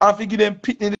 I give them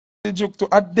pitting the joke to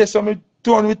add this on me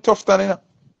done with Tufton. You know?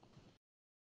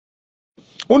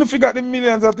 When you figure the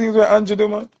millions of things where Andrew do,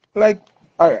 man, like,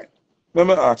 alright, let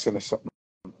me ask you something.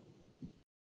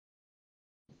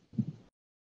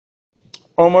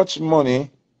 How much money,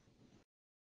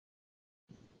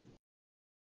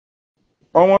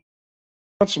 how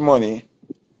much money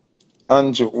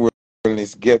Andrew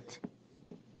Wallace get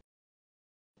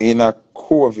in a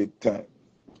COVID time?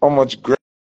 How much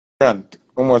grant?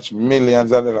 How much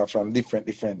millions of dollars from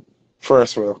different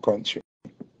first world country?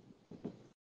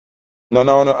 No,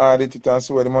 audit it and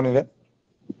see where the money there.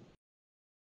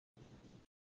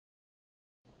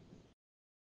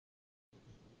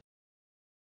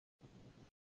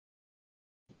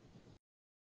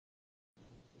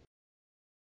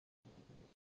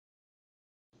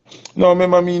 No,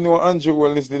 remember me know Andrew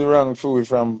Wallace did the wrong food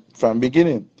from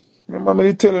beginning. Remember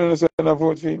me telling you I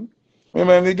vote for him.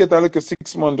 Remember me get a little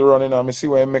 6 months running and I see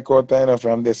why he make out time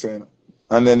from this and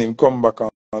then him come back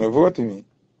and vote me.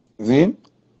 See?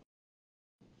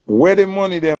 Where the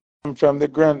money them from the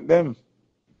grant them?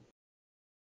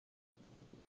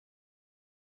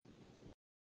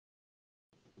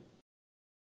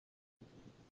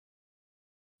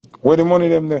 Where the money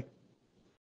them there?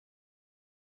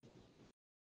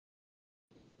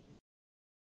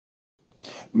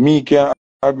 Me can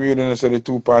agree with you say the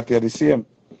two parties are the same.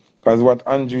 Because what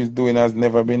Andrew is doing has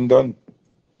never been done.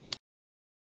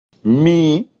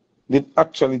 Me did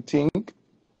actually think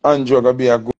Andrew gonna be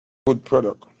a good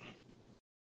product.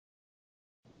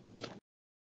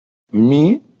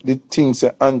 Me did think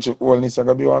say Andrew Wallace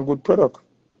gonna be one good product.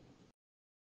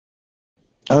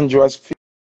 Andrew has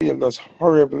failed us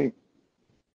horribly.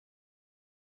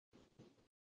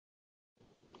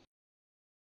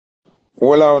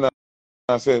 All I want to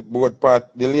say both part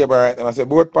the labor right now. I said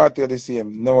both parties are the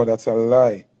same. No, that's a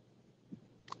lie.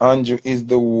 Andrew is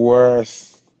the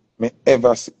worst me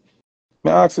ever see.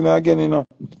 Me asking again, you know,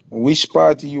 which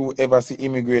party you ever see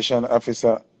immigration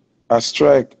officer a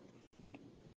strike?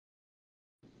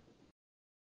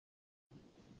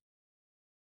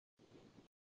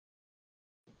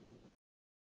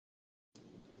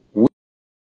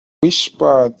 Which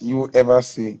part you ever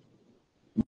see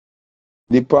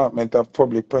Department of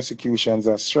Public Prosecutions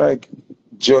a strike?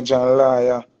 Judge and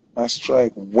lawyer a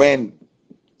strike? When?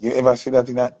 You ever see that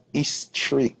in a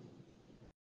history?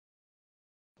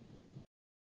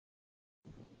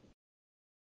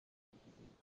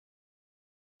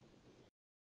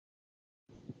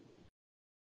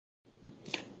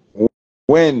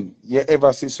 When you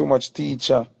ever see so much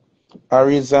teacher I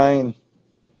resign?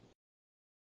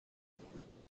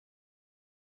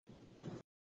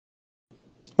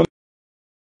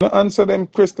 No answer them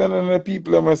question and the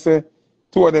people them say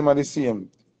two of them are the same.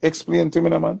 Explain to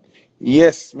me, no, man.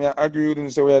 Yes, me I agree with you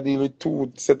say we are dealing with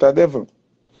two set of devil.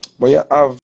 But you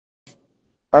have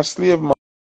a slave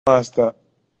master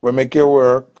will make you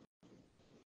work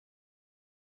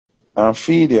and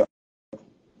feed you.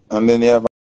 And then you have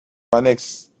a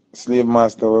next slave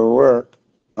master will work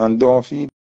and don't feed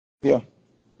you.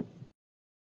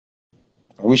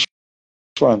 Which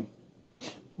one?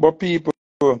 But people,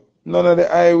 none of the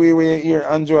highway where you hear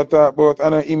Andrew talk about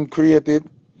and him created.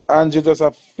 Andrew just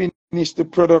have finished the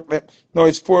product. Now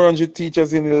it's 400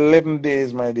 teachers in 11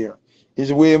 days, my dear.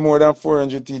 It's way more than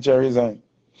 400 teachers resign.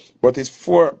 But it's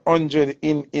 400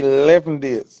 in 11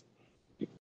 days.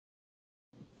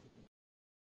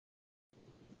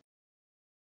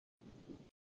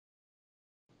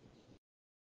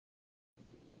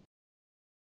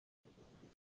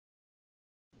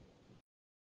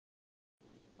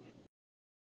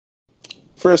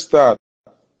 First start,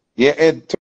 your head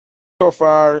tough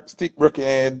or stick broken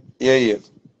head, yes.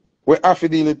 We have to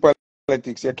deal with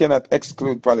politics. You cannot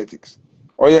exclude politics.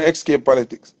 Or you escape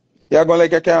politics. You're going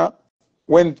like you can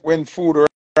when food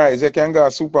rise, you can go to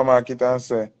a supermarket and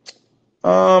say,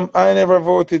 I never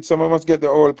voted, so I must get the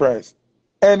whole price.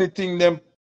 Anything them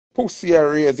pussy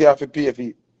or raise, you have to pay for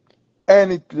it.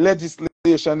 Any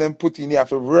legislation them put in, you have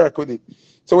to work with it.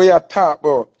 So when you talk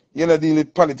about, you know, deal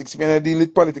with politics. When you deal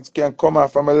with politics, can come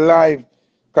out from a live,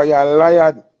 because you're a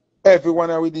liar. Everyone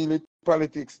will deal with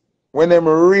politics. When them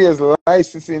raise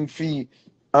licensing fee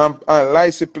and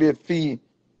license plate fee,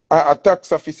 a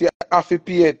tax office, you have to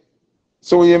pay it.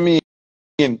 So what you mean?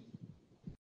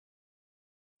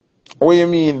 What you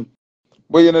mean?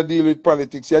 But you don't deal with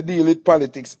politics. You deal with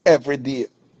politics every day.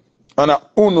 And a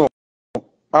UNO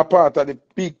are part of the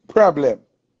big problem.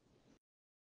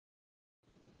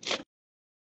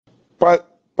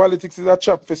 Politics is a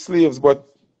trap for slaves, but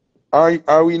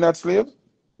are we not slaves?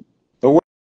 The world,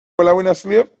 are we not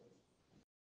slaves?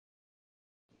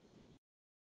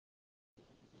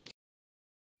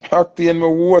 Octane, me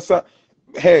was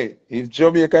hey, if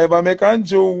Jamaica ever make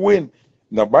Andrew win,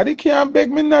 nobody can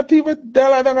beg me not even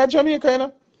dollar than a Jamaica, you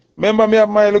know? Remember me have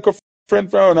my little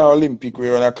friend from our Olympic, we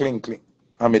run a clink clink.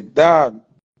 I'm a dog,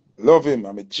 love him,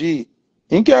 I'm a G.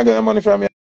 He can't get the money from me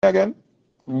again.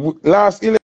 Last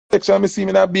election, I see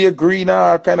me not be a green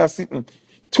or kind of sitting.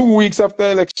 2 weeks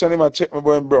after election, him I check my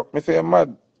boy and broke. Me say, I'm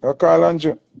mad. I call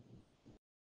Andrew.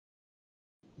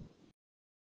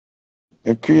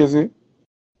 You crazy?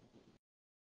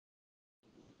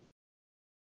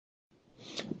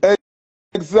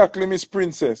 Exactly, Miss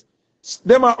Princess.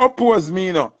 Them are oppose me,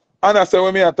 you know. And I say,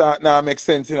 when me attack now make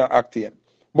sense, you know, acting.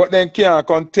 But then can't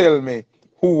come tell me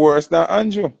who worse than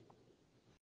Andrew.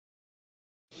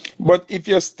 But if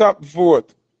you stop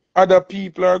vote, other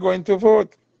people are going to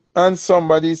vote. And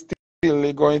somebody is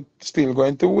still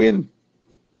going to win.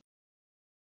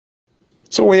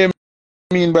 So what you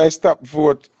mean by stop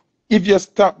vote? If you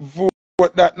stop vote,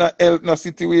 that not help no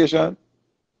situation.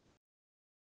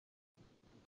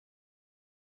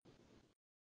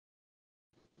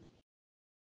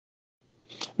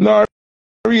 No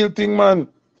real thing, man.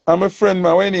 I'm a friend,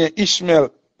 man. When you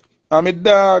Ishmael, I'm a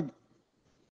dog.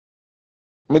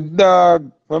 I'm a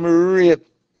dog. I'm a rate.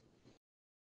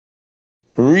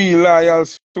 Real loyal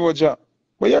soldier.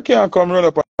 But you can't come run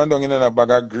up and down in a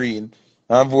bag of green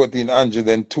and vote in Andrew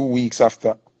then 2 weeks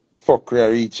after. Fuck you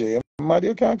reach you. You mad,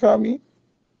 you can't call me.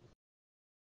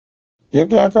 You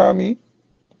can't call me.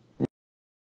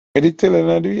 I did tell you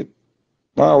not do it.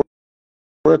 Man,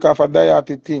 work off a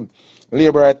diety thing.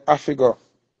 Labor right Africa.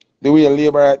 The way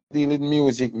labor right deal with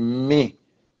music, me.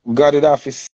 God would have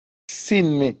to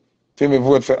send me to me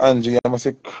vote for Andrew. I must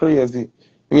say crazy.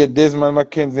 The way Desmond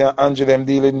McKenzie and Andrew them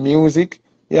deal with music.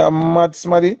 Yeah, mad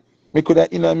smarty. Me could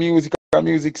have in a music, and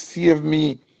music save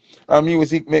me. And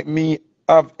music make me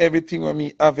have everything what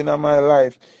me have in my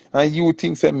life. And you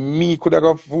think that me could have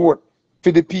got vote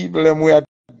for the people them who are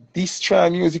destroy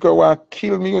music or want to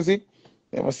kill music?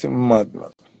 You must say mad,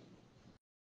 man.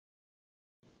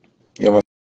 You must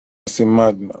say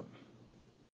mad, man.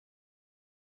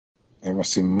 You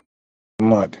must say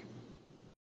mad.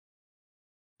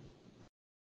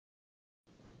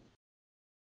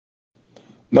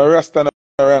 No Rasta no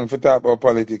wrong for talk about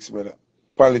politics, brother.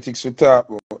 Politics we talk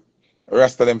about.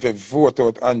 Rasta them for vote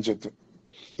out Andrew too.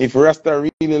 If Rasta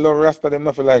really love Rasta, them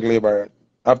not for like Labour right.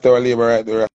 After a Labour right,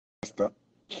 the Rasta.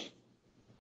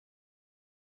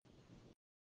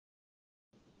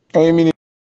 How you mean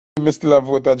if still have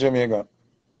vote at Jamaica?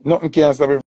 Nothing can stop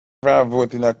you from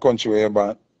voting in a country where you're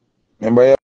born. Remember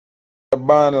you're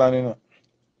born land, you know.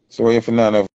 So if you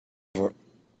not have vote.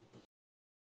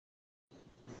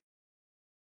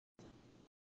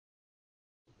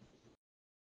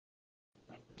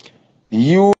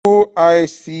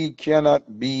 UIC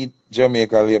cannot beat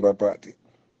Jamaica Labour Party.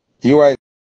 UIC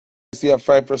have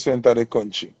 5% of the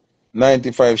country.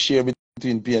 95 share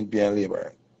between PNP and Labour.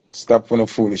 Right? Stop for no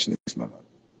foolishness, man.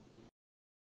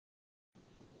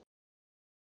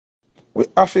 We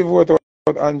have to vote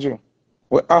out Andrew.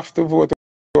 We have to vote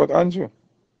out Andrew.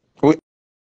 We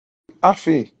have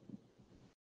to.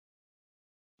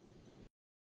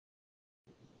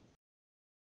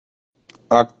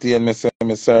 Octane, me say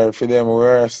me sorry for them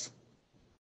worse.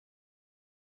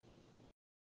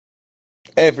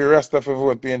 Every Rasta for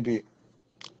vote PNP.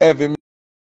 Every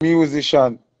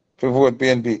musician for vote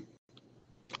PNP.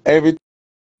 Every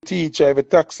teacher, every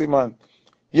taxi man.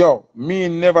 Yo, me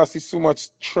never see so much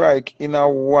strike in a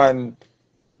one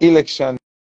election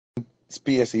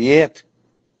space yet.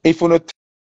 If you not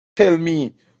tell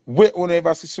me, we will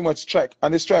never see so much strike.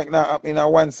 And the strike now happen in a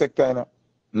one sector, you know.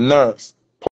 Nurse,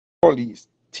 police,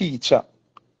 teacher,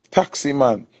 taxi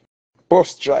man,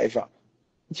 bus driver.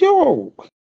 Yo,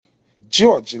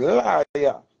 judge,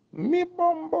 liar, me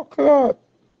bumbo clot.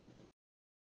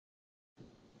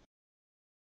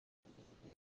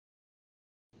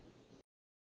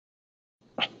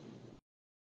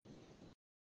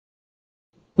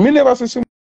 Me never see so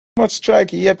much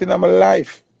strike yet in my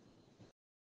life.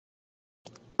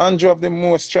 Andrew have the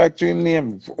most strike to him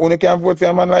name. Only can vote for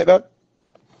a man like that?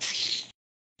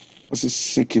 This is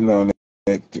sick now.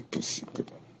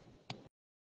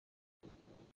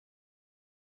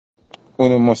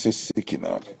 Only must be sick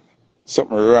now.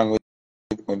 Something wrong with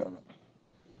Uno.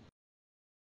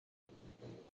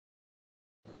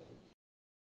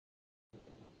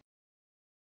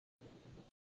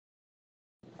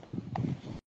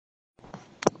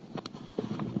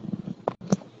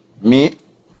 Me,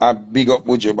 I big up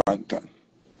Buju Banton.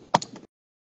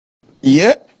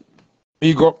 Yeah,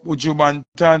 big up Buju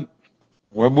Banton.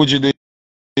 When Buju do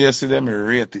yesterday, me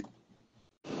rate it.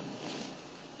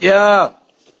 Yeah.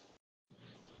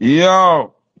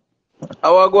 Yo.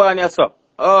 How are you going, yes, sir?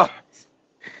 Oh,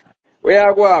 where are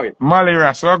you going?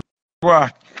 Malira, so go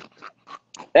on.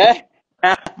 Eh?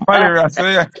 Malira, so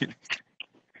yeah.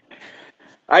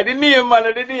 I didn't name, man.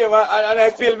 I didn't name, and I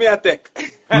feel me attack.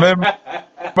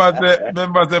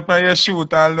 Remember say when you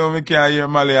shoot and now we can't hear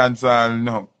Malian song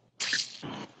now.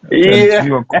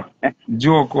 Yeah.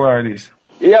 Joke what this.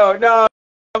 Yo, no,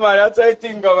 man. That's how I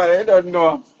think, man. I don't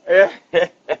know.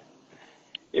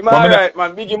 Him But alright,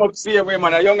 man. Big him up same way,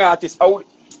 man. A young artist. How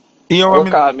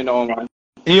call me now, man?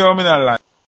 me not like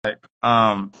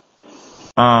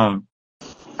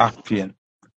acting.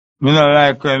 Me not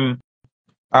like when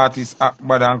artists act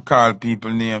bad and call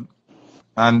people name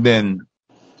and then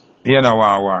you know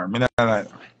war. Me not like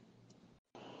that.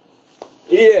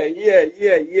 Yeah.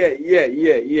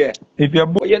 If you're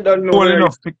But you don't know, bold me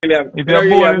enough to, if I you're really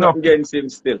bold have enough nothing to, against him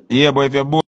still. yeah, but if you're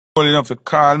bold enough to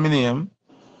call me name,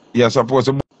 you're supposed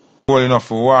to be bold enough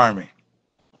to war me.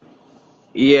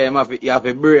 Yeah, you have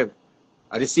to brave.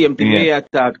 At the same thing Yeah. me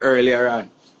attack earlier on.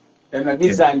 Them not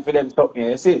designed for them something,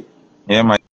 you see? Yeah,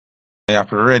 man. You have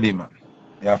to ready, man.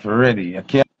 You have to ready. You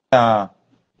can't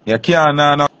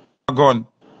no gun,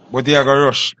 but you have to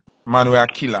rush. Man, we are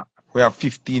killer. We have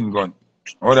 15 gun.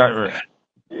 How that work?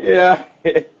 Yeah.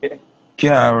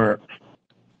 Can't work.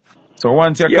 So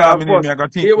once you Yeah, call of me name, course. you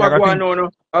got think, Here you what got go on think. now, no?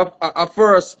 At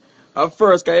first,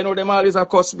 cause you know them always a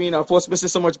cuss me now. First me see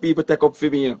so much people take up for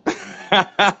me, you know.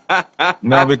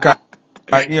 Now because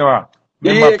you are.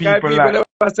 Remember Yeah, cause people people like never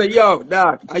say, yo,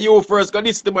 dog, are you first? Cause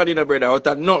this the man in the brother out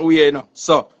of not way, you know.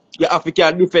 So you have to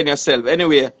can defend yourself.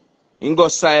 Anyway, you go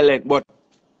silent, but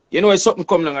you know it's something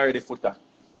coming along already, Foota.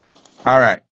 all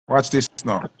right, watch this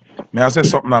now. May I say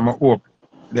something I'm hope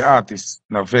the artist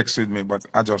now vex with me, but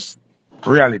I just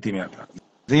reality matter.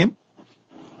 See?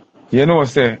 You know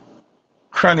say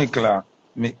Chronicler,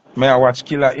 me I watch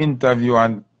Killer interview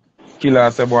and Killer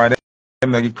say boy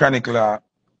them not give Chronicler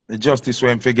the justice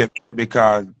when forget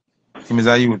because him is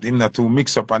a youth, him not too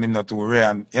mix up and him not too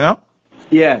rare and you know?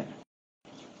 Yeah.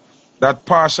 That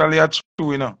partially are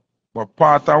true, you know. But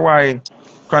part of why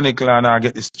Chronicler now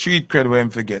get the street cred when him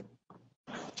forget.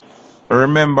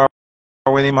 Remember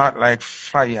when him had like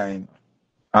fire, you know,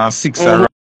 and six Mm-hmm.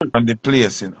 around the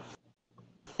place, you know.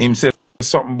 Him said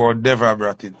something about Deva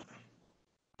Brat, you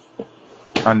know.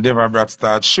 And Deva Brat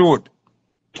start shoot.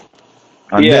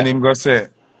 And then Yeah. him go say,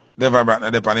 Deva Brat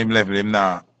not on him level, him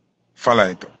now follow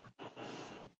it up.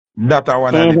 That are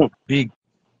one of the Mm-hmm. big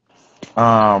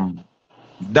um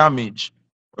damage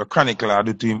a Chronicler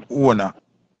do to him owner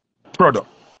product.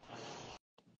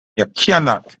 You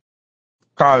cannot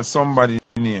call somebody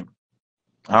name.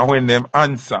 And when them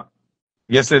answer,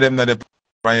 you say them not the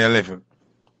on your level.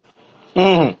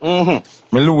 Mm-hmm.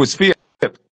 Mm-hmm. Me lose faith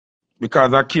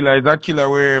because a killer is a killer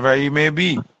wherever he may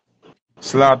be.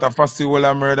 Slaughter festival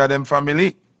and murder them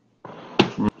family.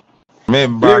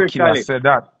 Remember a killer Lyrically. said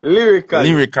that. Lyrically.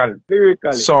 Lyrical.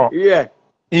 Lyrically. So Yeah.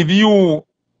 if you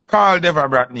call Deva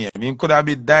Brat name, him could have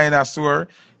been dinosaur,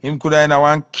 him could have in a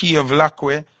one cave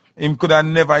lackway, him could have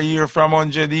never hear from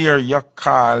 100 year. You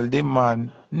call the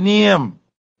man name.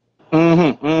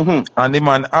 Mm-hmm. Mm-hmm. And the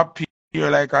man appear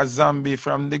like a zombie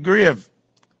from the grave.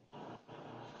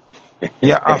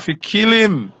 You have to kill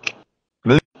him.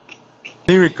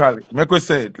 Lyrically. Make we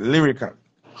say it, lyrical.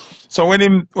 So when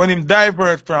him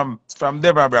divert from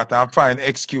Deva Brat and find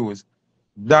excuse,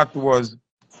 that was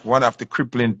one of the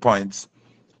crippling points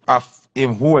of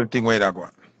him whole thing where that going.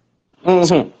 So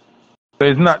Mm-hmm.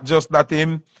 it's not just that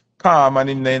him calm and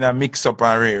him in a mix up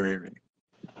and rare.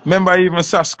 Remember even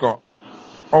Sasko,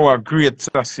 our great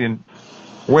assassin,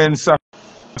 when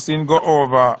assassin go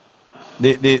over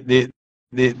the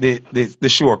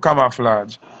show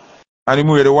camouflage and him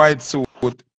wear the white suit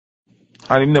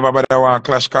and him never bother one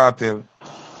clash cartel.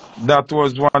 That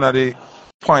was one of the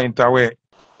point where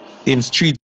him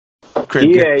street cred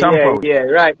Yeah, get yeah, tampered with. yeah.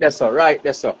 Right, that's all. Right,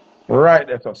 that's all. Right,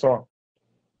 that's all. So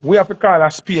We have to call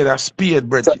a spade, So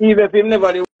Bridget. even if him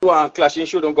never do want clash, he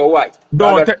shouldn't go white.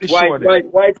 Don't take the show there.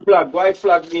 White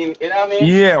flag mean, you know what I mean?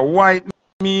 Yeah, white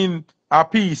mean a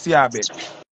piece, yeah, big.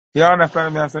 You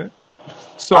understand me, I say? I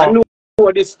So, know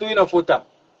what this doing a Foota.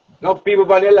 No people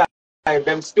by their life,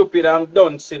 them stupid and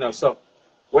dunce, you know. So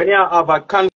when you have a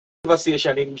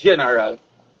conversation in general,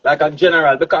 like a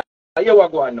general, because you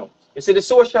what going now. You see the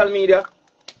social media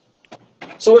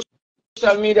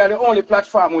the only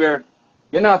platform where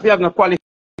you know if you have no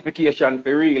qualification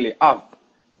to really have.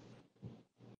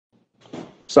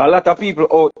 So a lot of people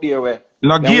out there where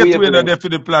no them gateway no wavelength, there for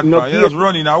the no platform. You just gateway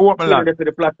running a open land. to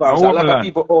the A platform. So a open lot of land.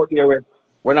 people out there where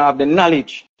when I have the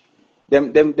knowledge,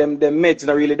 them meds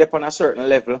not really dep on a certain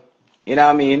level. You know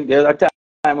what I mean? There's a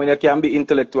time when you can be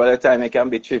intellectual, a time you can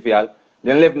be trivial.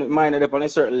 Then level mind dep on a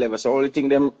certain level. So only thing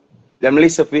them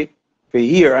listen for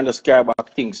hear and just care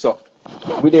about things. So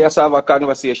we just have a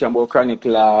conversation about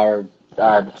chronicle or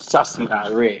sassy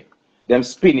or ray. Them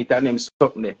spin it and them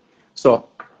something there. So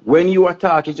when you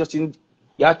attack, you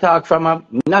attack from a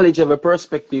knowledgeable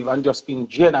perspective and just in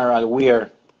general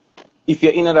where if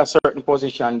you're in a certain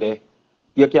position there,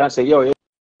 you can say, yo, you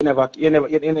never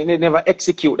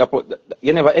execute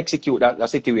that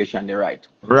situation there, right?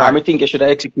 Right. I think you should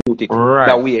execute it Right.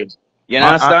 that way. You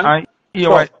understand?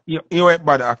 You ain't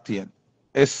bad acting.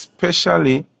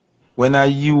 Especially when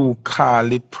you call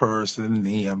the person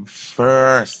name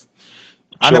first.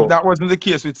 And if Sure. that wasn't the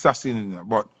case with Sassin,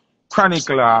 but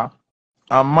Chronicler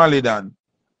and Malidan,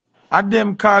 had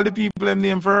them call the people them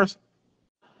name first.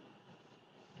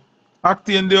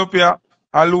 Acting the up here,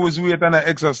 I lose weight and I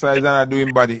exercise and I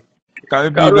doing body. Because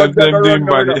the Can people run, can them run doing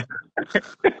now, you know. body.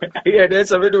 Yeah,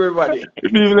 that's what we do, everybody. The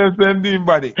people them doing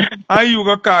body. And you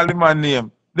go call the man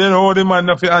name. Then how the man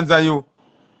not answer you?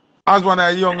 As one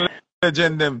of the young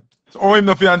legend them. So how him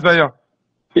not answer you?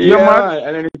 You Yeah, mad? man.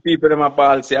 And then the people them a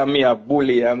ball say, I'm me a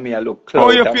bully, and me a look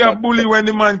Oh, you clout and feel what. bully when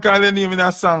the man call your name in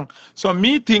a song. So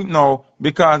me think now,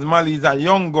 because Mali is a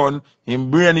young gun, him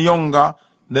brain younger,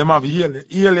 them have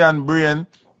alien brain,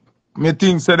 me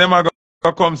think say them a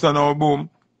go come so now boom,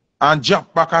 and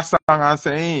jump back a song and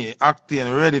say, hey,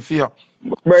 acting ready for you.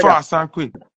 Brother, Fast and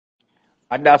quick.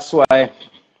 and that's why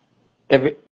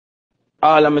every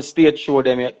all of my stage show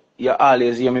them, you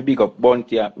always hear me big up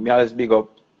Bunty, me always big up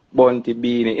Bunty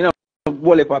Beanie. You know,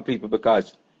 whole heap of people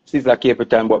because Sizzla keep it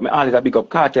time, but me always a big up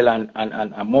Cartel and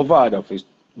Movado for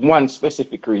one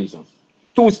specific reason.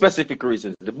 Two specific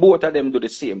reasons. The both of them do the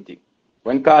same thing.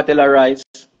 When Cartel arise,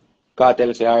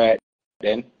 Cartel say, alright,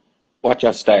 then watch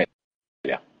your style.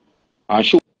 Yeah. And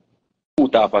shoot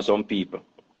off for some people.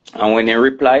 And when they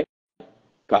reply,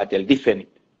 Cartel defend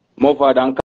it. Movado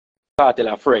and Cartel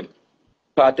are friends.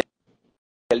 Cartel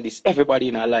this everybody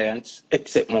in Alliance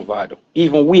except Movado.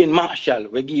 Even Wayne Marshall,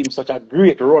 we give him such a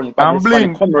great run on And the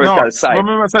bling, no, commercial side.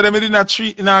 remember say them in a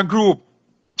tree in a group,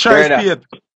 Brother, tri-state.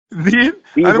 Then,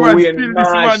 and the even man Wayne still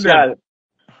this man them.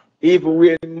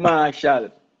 Marshall,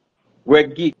 we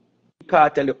give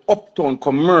Cartel the Uptown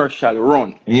commercial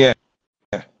run. Yeah.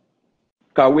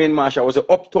 Because Wayne Marshall was an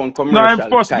Uptown No, I'm commercial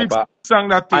first big type of, song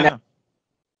that thing. and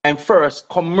I'm first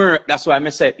commercial, that's why I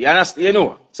said, you understand, you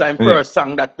know? So I'm Yeah. first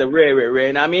song that the Ray, you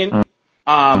know what I mean?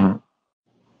 Mm-hmm.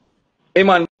 A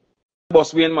man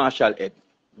boss Wayne Marshall head.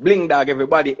 Bling dog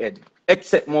everybody head.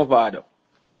 Except Movado.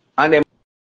 And then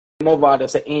Movado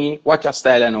say, watch your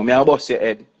style now. Me I boss your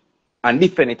head. And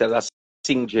defend it as a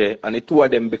sing J. And the two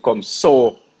of them become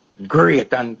so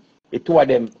great. And the two of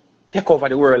them take over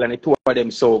the world. And the two of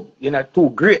them so, two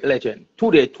great legends.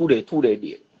 Today.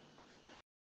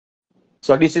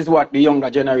 So this is what the younger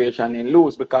generation in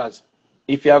lose because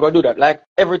if you are gonna do that, like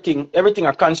everything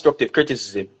a constructive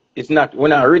criticism. It's not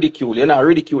when I ridicule, you're not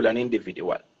ridicule an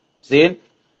individual. See?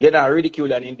 You're not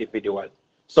ridicule an individual.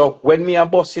 So when me a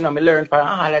boss, me learn from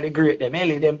all of the great them,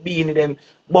 Ellie, them, Beanie, them,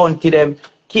 Bunty, them,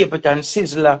 Capitan,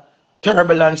 Sizzler,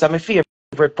 Turbulence, are my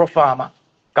favorite performer.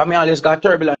 Cause me always got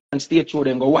Turbulence stay through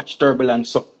them, go watch Turbulence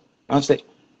so and say,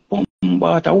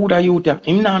 but who da you there?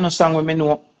 Him nah no song with me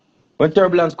know. When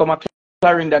Turbulence come a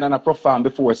Clarendon and a perform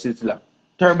before Sizzler.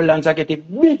 Turbulence I get the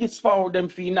biggest foul them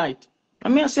for night.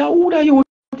 And me I say, who are you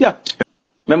there?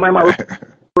 My mama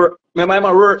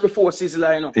work before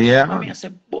Sizzler, you know. Yeah. And me I say,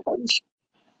 boy,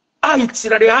 heights,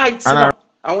 the heights, you And know.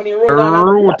 And when he run on,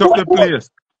 root up the place.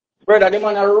 brother, the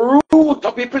man a root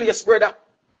up the place, brother.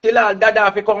 Till all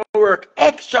dada fi come work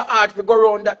extra hard to go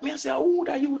around that. Me I say, who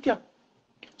are you there?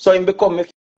 So him become my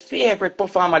favorite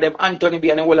performer, them Anthony B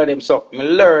and all of them. So I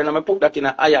learn and I put that in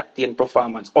a high octane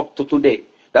performance up to today.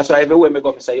 That's why everywhere I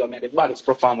go, I say, yo, man, the baddest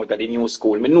performer at the new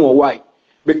school. I know why.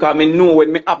 Because I know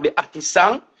when I have the artist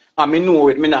song and I know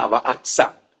when I have a hot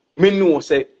song. me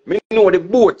know the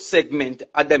both segment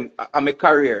of them of my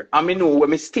career. And me know what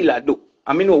me still I do.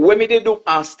 And me know what me they do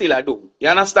and still I do. You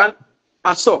understand?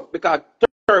 And so, because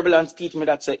Turbulence teach me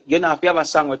that say, you know, if you have a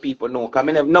song where people know, because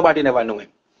nobody never know him.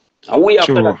 And way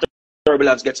after that,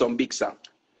 Turbulence get some big song.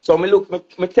 So me look,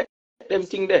 me take them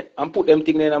thing there and put them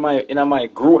thing there in my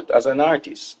growth as an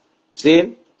artist.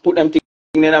 See? Put them thing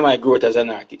in my growth as an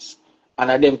artist.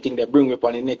 And I them thing they bring me up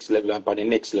on the next level and on the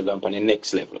next level and on the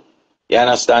next level. You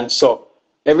understand? So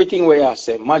everything where I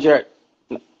say majority,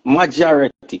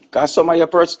 because some of your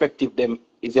perspective them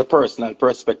is your personal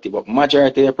perspective, but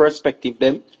majority of your perspective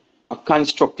them a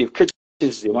constructive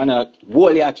criticism and a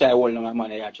whole you try hold on a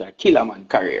man, you try kill a man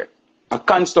career. A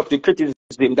constructive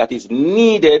criticism that is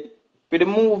needed for the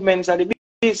movements of the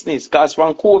business. Because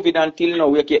from COVID until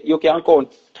now, you can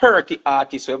count 30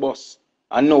 artists with us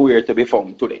and nowhere to be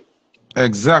found today.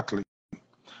 Exactly.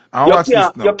 And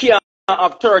you can't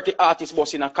have 30 artists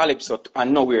bus in a Calypso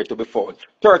and nowhere to be found.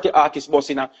 30 artists bus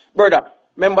in a... Brother,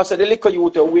 remember, so the little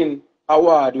youth win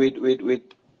award with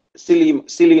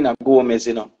Selena Gomez,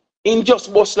 you know. In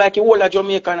just bus like a whole of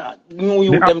Jamaica, new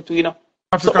youth them too, you know.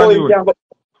 So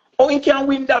how he can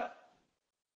win that?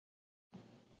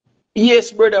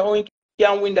 Yes, brother, how he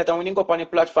can win that? And when he go up on the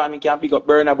platform, he can big up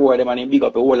Burna Boy them and he big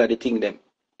up the whole of the thing them.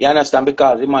 You understand?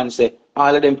 Because the man say,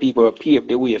 all of them people paved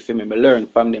the way for me. I learn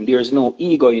from them. There's no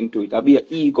ego into it. I'll be an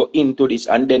ego into this.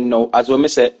 And then now, as when I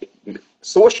say,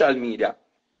 social media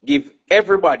give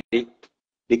everybody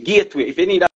the gateway. If you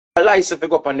need a license to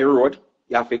go up on the road,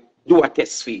 you have to do a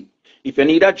test feed. If you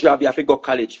need a job, you have to go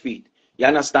college feed. You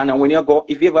understand? And when you go,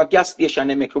 if you have a gas station,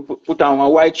 they make you put on a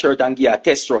white shirt and give a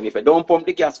test run. If you don't pump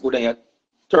the gas, go then you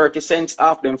 30 cents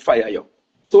off them fire you.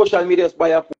 Social media is buy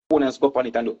a phone and go up on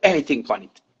it and do anything on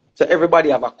it. So everybody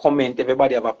have a comment,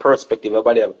 everybody have a perspective,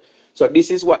 everybody have. So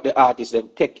this is what the artists them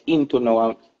take into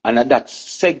now, and that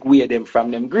segue them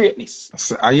from them greatness.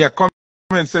 So, yeah, comment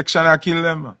section I kill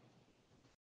them.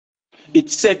 It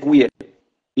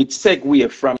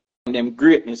segue from them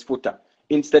greatness Foota.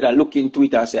 Instead of looking to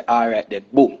it and say, all right, then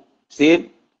boom.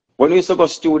 See, when we used to go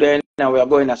studio, now we are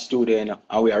going to studio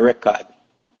and we are record.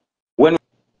 When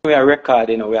we are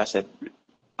recording, we are say,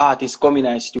 artists come in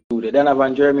the studio. Then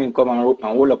have Jeremy come and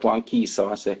hold up one key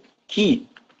so I say, key.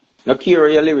 No key or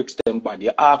your lyrics them bad.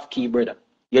 You half key, brother.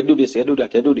 You do this, you do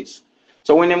that, you do this.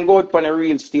 So when them go out on the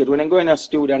real stage, when they go in a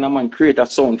studio and a man create a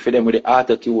sound for them with the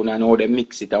auto-tune and how they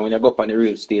mix it, and when you go up on the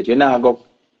real stage, you not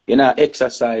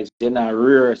exercise, you not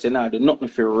rehearse, you not do nothing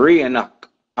for reenact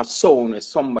a sound with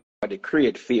somebody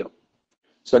create for you.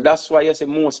 So that's why you say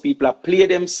most people play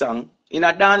them song. In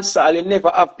a dance hall, you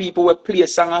never have people who play a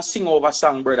song and sing over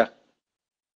song, brother.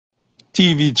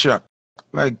 TV track.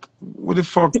 Like, what the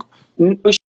fuck?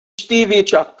 Which TV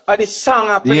track? Are the song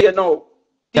I play now?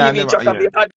 TV track and the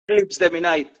ad libs them in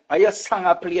it. Are your song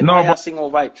I play now? I sing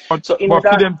over it. But so for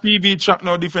them TV track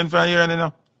now different from here, you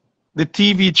know. The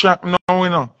TV track now, you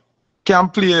know, can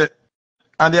play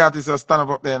and the artists are stand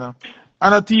up there now.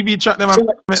 And a TV track them now,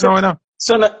 you know.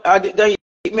 So me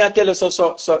I tell you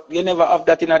so you never have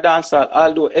that in a dancehall,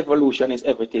 although evolution is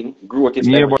everything, growth is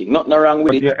everything. Nothing wrong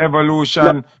with it. The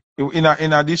evolution in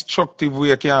a destructive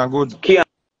way can't good.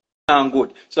 Can't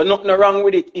good. So nothing wrong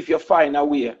with it if you find a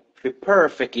way to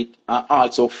perfect it and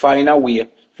also find a way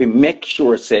to make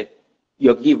sure say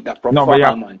you give that performance. No, but you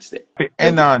have to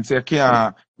enhance, you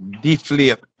can't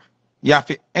deflate. You have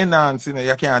to enhance, you know,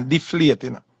 you can't deflate, you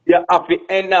know. You have to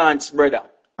enhance, brother.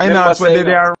 Enhance when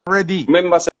they are ready.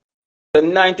 Remember,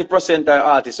 90% of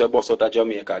artists are bust out of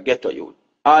Jamaica, get to you.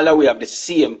 All the way have the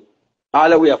same, all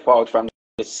the way out from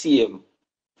the same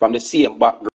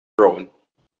background.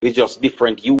 It's just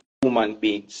different human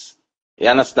beings. You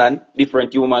understand?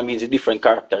 Different human beings, different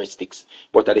characteristics,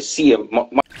 but are the same.